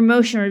 maybe a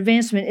promotion or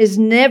advancement, is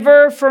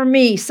never for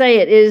me. Say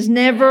it. It is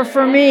never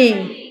for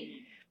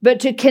me. But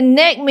to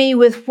connect me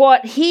with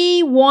what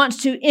He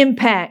wants to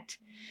impact.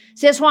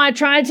 So that's why I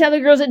try to tell the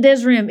girls at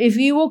Desrim, if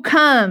you will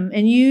come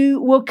and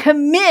you will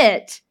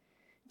commit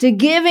to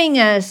giving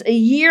us a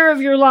year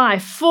of your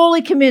life,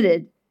 fully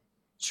committed.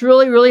 It's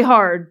really, really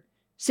hard.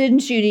 Sid and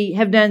Shooty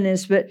have done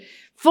this, but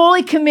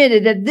fully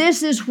committed that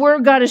this is where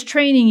God is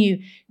training you.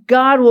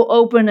 God will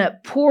open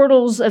up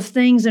portals of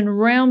things and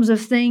realms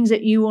of things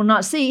that you will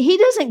not see. He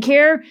doesn't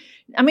care.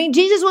 I mean,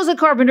 Jesus was a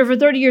carpenter for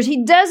 30 years.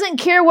 He doesn't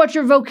care what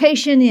your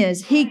vocation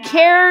is. He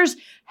cares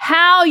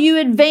how you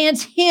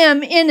advance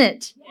Him in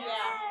it.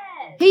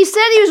 Yes. He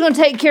said He was going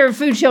to take care of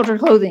food, shelter,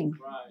 clothing.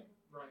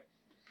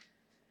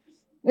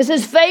 It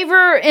says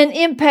favor and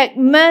impact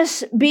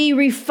must be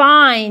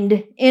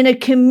refined in a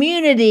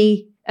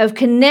community of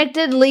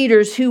connected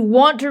leaders who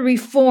want to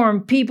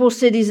reform people,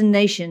 cities, and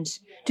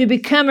nations to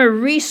become a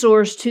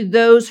resource to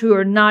those who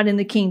are not in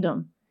the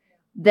kingdom.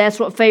 That's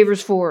what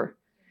favor's for.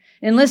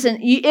 And listen,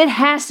 it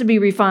has to be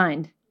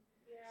refined.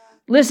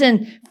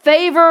 Listen,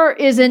 favor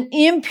is an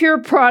impure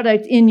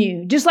product in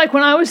you. Just like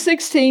when I was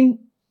 16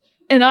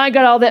 and I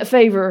got all that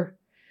favor,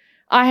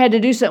 I had to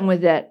do something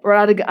with that or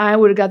I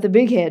would have got the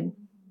big head.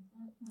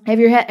 Have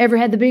you ever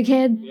had the big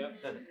head? Yep.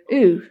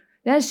 Ooh,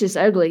 that's just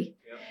ugly.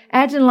 Yep.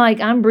 Acting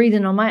like I'm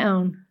breathing on my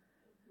own.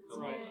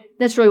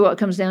 That's really what it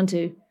comes down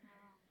to.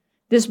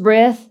 This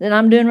breath that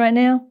I'm doing right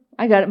now,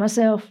 I got it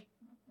myself.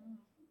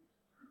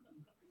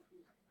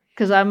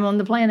 Because I'm on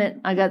the planet.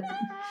 I got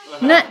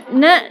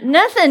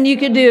nothing you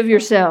could do of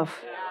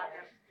yourself.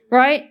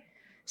 Right?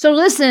 So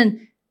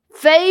listen,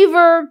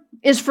 favor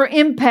is for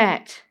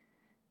impact.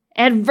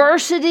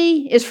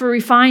 Adversity is for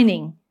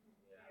refining.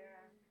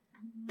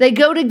 They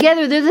go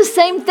together. They're the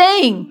same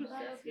thing.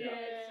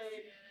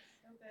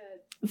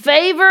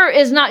 Favor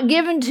is not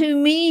given to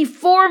me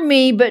for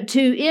me, but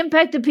to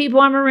impact the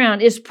people I'm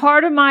around. It's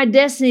part of my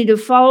destiny to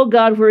follow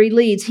God where He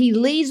leads. He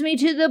leads me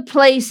to the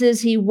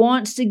places He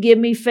wants to give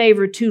me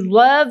favor, to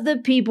love the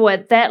people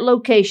at that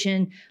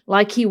location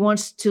like He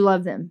wants to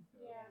love them.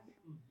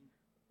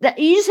 That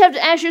you just have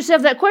to ask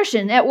yourself that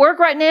question. At work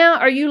right now,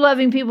 are you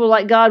loving people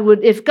like God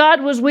would? If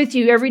God was with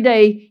you every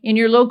day in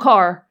your little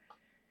car,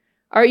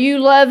 are you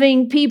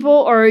loving people,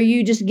 or are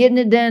you just getting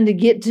it done to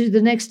get to the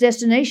next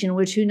destination,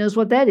 which who knows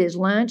what that is?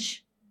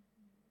 Lunch?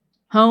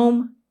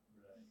 Home?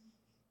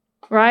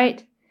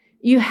 Right?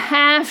 You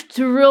have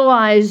to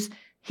realize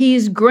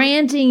He's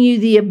granting you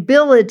the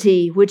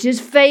ability, which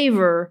is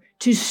favor,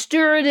 to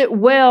steward it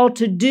well,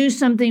 to do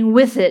something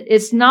with it.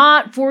 It's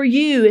not for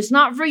you. It's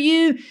not for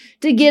you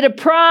to get a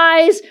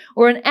prize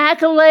or an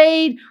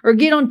accolade or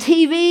get on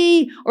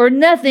TV or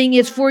nothing.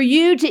 It's for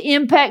you to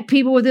impact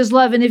people with His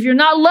love. And if you're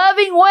not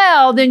loving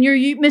well, then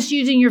you're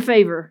misusing your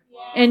favor.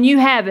 And you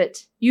have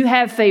it. You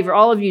have favor.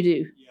 All of you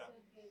do.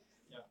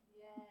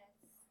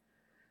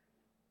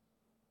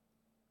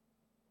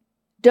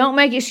 Don't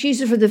make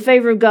excuses for the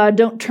favor of God.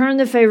 Don't turn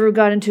the favor of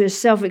God into a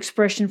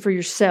self-expression for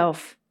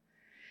yourself.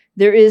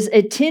 There is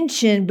a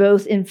tension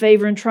both in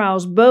favor and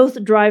trials.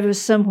 Both drive us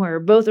somewhere.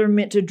 Both are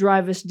meant to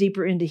drive us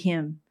deeper into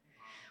Him.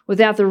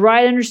 Without the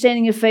right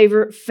understanding of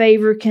favor,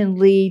 favor can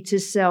lead to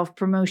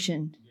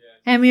self-promotion.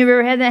 How many of you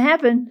ever had that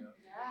happen?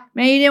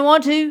 Man, you didn't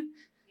want to,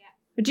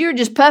 but you were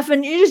just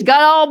puffing. You just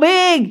got all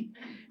big.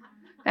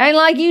 Ain't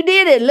like you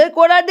did it. Look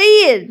what I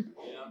did.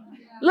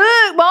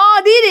 Look, boy,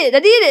 I did it. I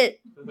did it.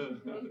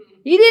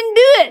 You didn't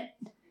do it.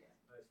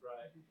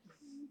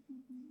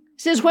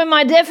 It says, when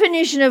my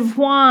definition of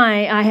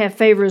why I have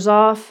favor is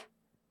off,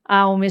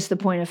 I will miss the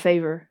point of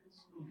favor.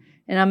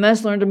 And I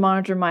must learn to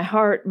monitor my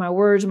heart, my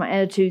words, my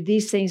attitude.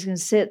 These things can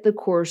set the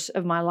course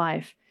of my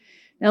life.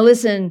 Now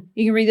listen,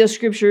 you can read those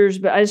scriptures,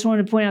 but I just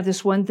wanted to point out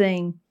this one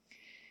thing,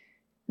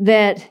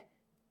 that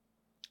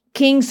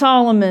King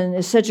Solomon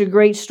is such a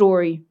great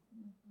story.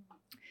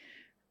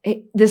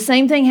 The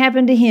same thing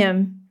happened to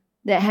him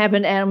that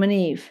happened to Adam and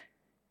Eve.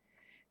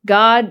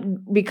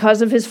 God,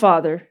 because of his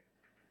father,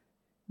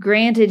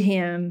 granted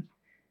him,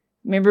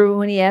 remember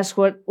when he asked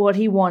what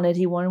he wanted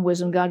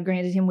wisdom. God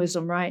granted him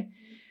wisdom, right?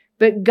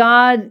 But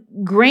God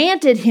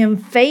granted him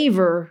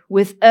favor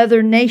with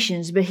other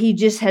nations, but he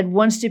just had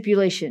one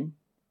stipulation.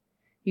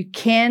 You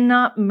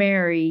cannot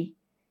marry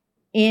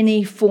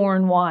any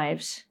foreign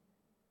wives.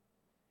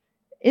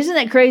 Isn't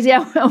that crazy?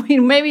 I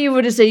mean, maybe you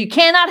would have said, you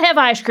cannot have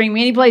ice cream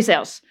anyplace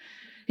else.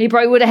 He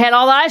probably would have had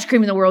all the ice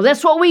cream in the world.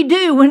 That's what we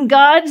do when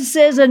God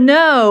says a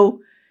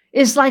no.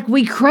 It's like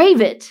we crave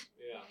it.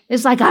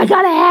 It's like, I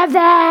got to have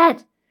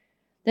that.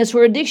 That's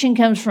where addiction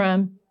comes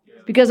from,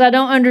 because I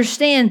don't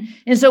understand.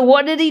 And so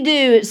what did he do?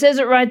 It says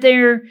it right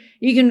there.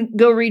 You can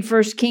go read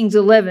 1 Kings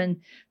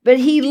 11. But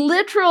he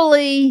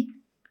literally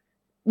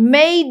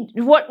made,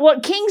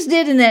 what kings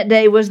did in that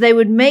day was they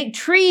would make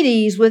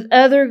treaties with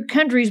other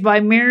countries by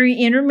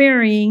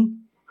intermarrying,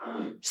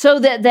 so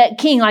that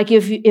king, like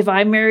if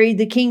I married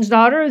the king's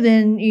daughter,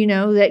 then,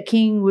 that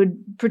king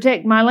would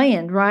protect my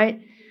land,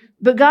 right?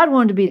 But God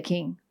wanted to be the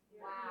king.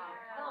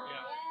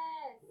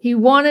 He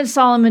wanted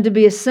Solomon to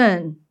be a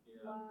son,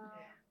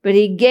 but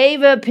he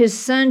gave up his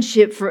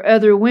sonship for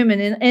other women.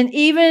 And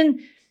even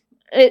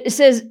it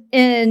says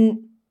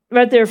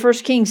right there, 1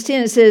 Kings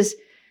 10, it says,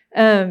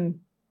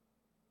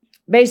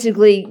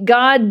 basically,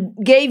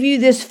 God gave you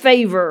this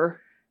favor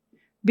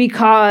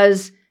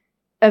because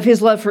of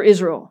his love for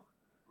Israel.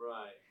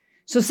 Right.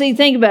 So see,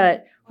 think about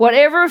it.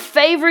 Whatever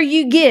favor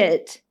you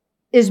get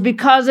is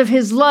because of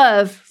his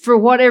love for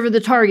whatever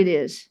the target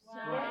is.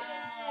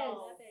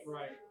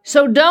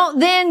 So don't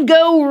then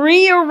go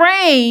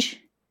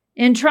rearrange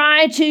and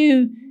try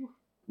to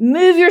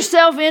move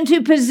yourself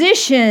into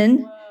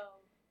position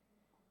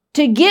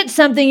to get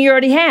something you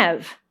already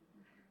have.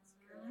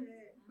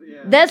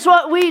 That's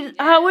what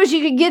I wish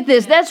you could get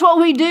this. That's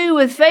what we do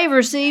with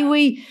favor. See,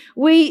 we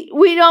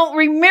don't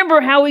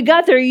remember how we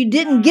got there. You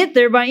didn't get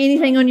there by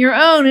anything on your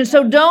own. And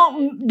so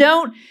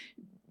don't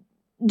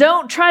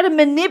try to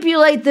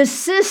manipulate the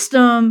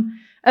system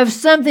of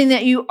something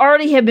that you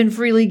already have been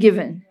freely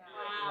given.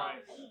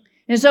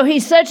 And so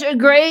he's such a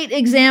great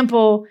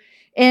example.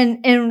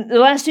 And the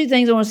last two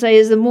things I want to say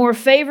is the more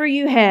favor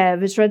you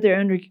have, it's right there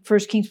under 1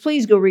 Kings.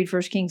 Please go read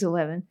 1 Kings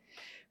 11.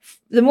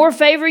 The more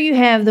favor you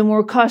have, the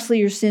more costly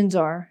your sins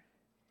are.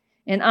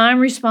 And I'm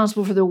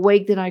responsible for the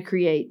wake that I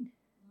create.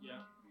 Yeah.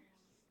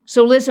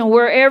 So listen,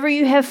 wherever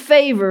you have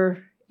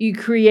favor, you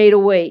create a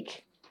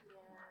wake.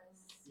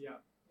 Yeah.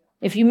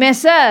 If you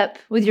mess up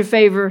with your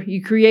favor,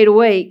 you create a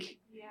wake.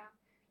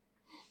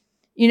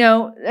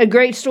 Yeah. A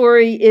great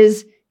story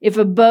is if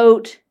a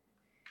boat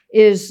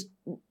is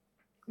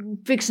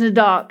fixing a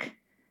dock,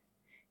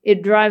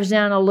 it drives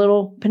down a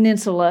little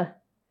peninsula,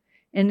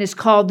 and it's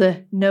called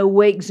the no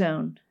wake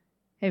zone.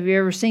 Have you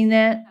ever seen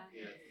that?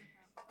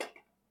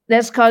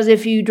 That's because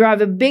if you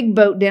drive a big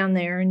boat down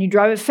there and you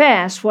drive it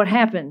fast, what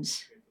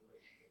happens?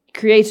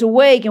 creates a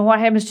wake. And what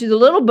happens to the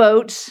little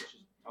boats?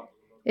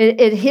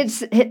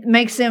 It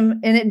makes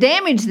them, and it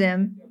damages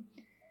them.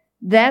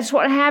 That's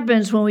what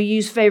happens when we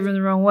use favor in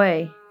the wrong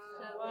way.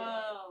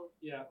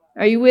 Yeah.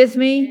 Are you with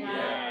me?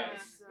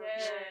 Yes.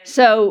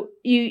 So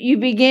you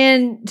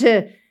begin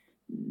to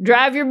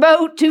drive your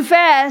boat too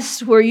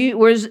fast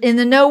where's in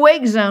the no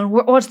wake zone.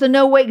 What's the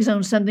no wake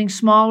zone? Something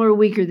smaller or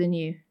weaker than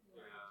you.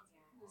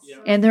 Yeah.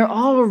 And they're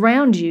all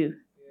around you.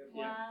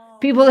 Wow.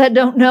 People that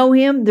don't know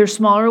him, they're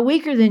smaller or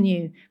weaker than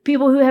you.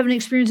 People who haven't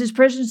experienced his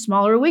presence,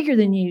 smaller or weaker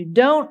than you.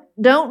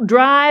 Don't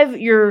drive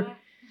your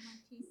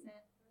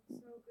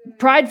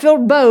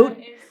pride-filled boat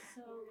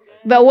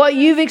about what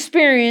you've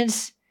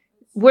experienced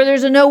where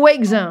there's a no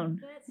wake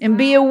zone. And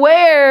be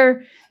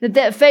aware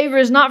that favor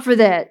is not for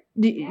that.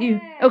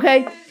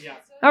 Okay? Yeah.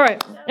 All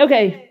right.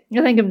 Okay.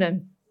 I think I'm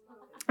done.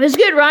 That's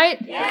good, right?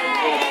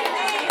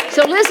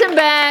 So listen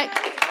back.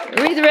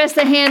 Read the rest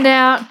of the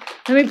handout.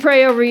 Let me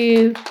pray over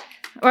you.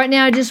 Right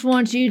now, I just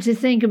want you to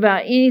think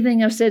about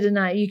anything I've said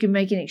tonight you can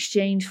make an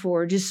exchange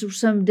for. Just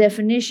some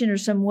definition or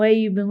some way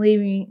you've been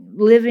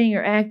living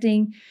or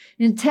acting.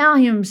 And tell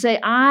him, say,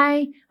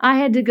 I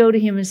had to go to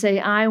him and say,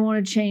 I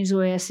want to change the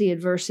way I see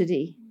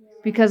adversity.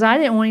 Because I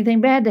didn't want anything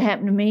bad to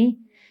happen to me.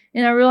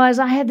 And I realized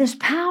I had this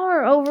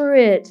power over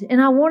it. And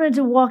I wanted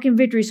to walk in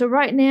victory. So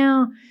right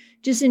now,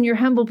 just in your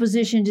humble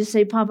position, just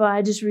say, Papa,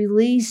 I just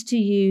release to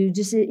you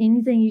just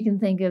anything you can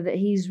think of that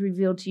he's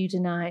revealed to you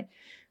tonight.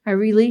 I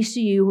release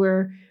to you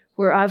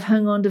where I've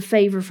hung on to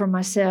favor for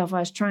myself. I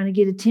was trying to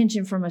get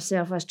attention for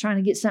myself. I was trying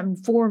to get something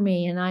for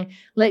me. And I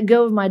let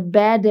go of my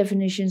bad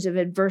definitions of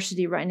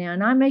adversity right now.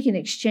 And I make an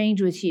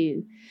exchange with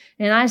you.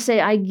 And I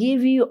say, I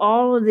give you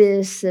all of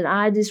this that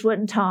I just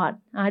wasn't taught.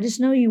 I just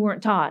know you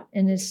weren't taught.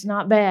 And it's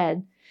not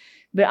bad.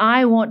 But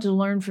I want to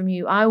learn from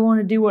you. I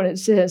want to do what it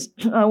says.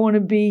 I want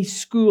to be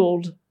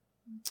schooled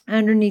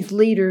underneath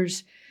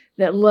leaders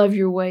that love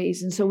your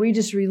ways. And so we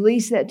just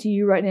release that to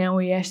you right now.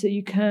 We ask that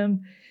you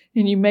come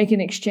and you make an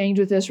exchange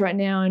with us right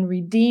now and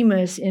redeem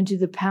us into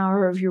the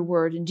power of your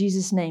word. In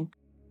Jesus' name.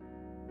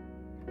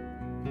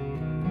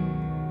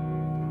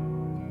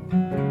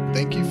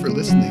 Thank you for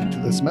listening to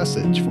this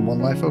message from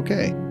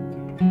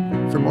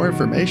OneLifeOK. For more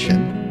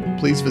information,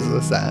 please visit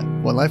us at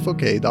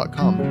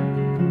OneLifeOK.com.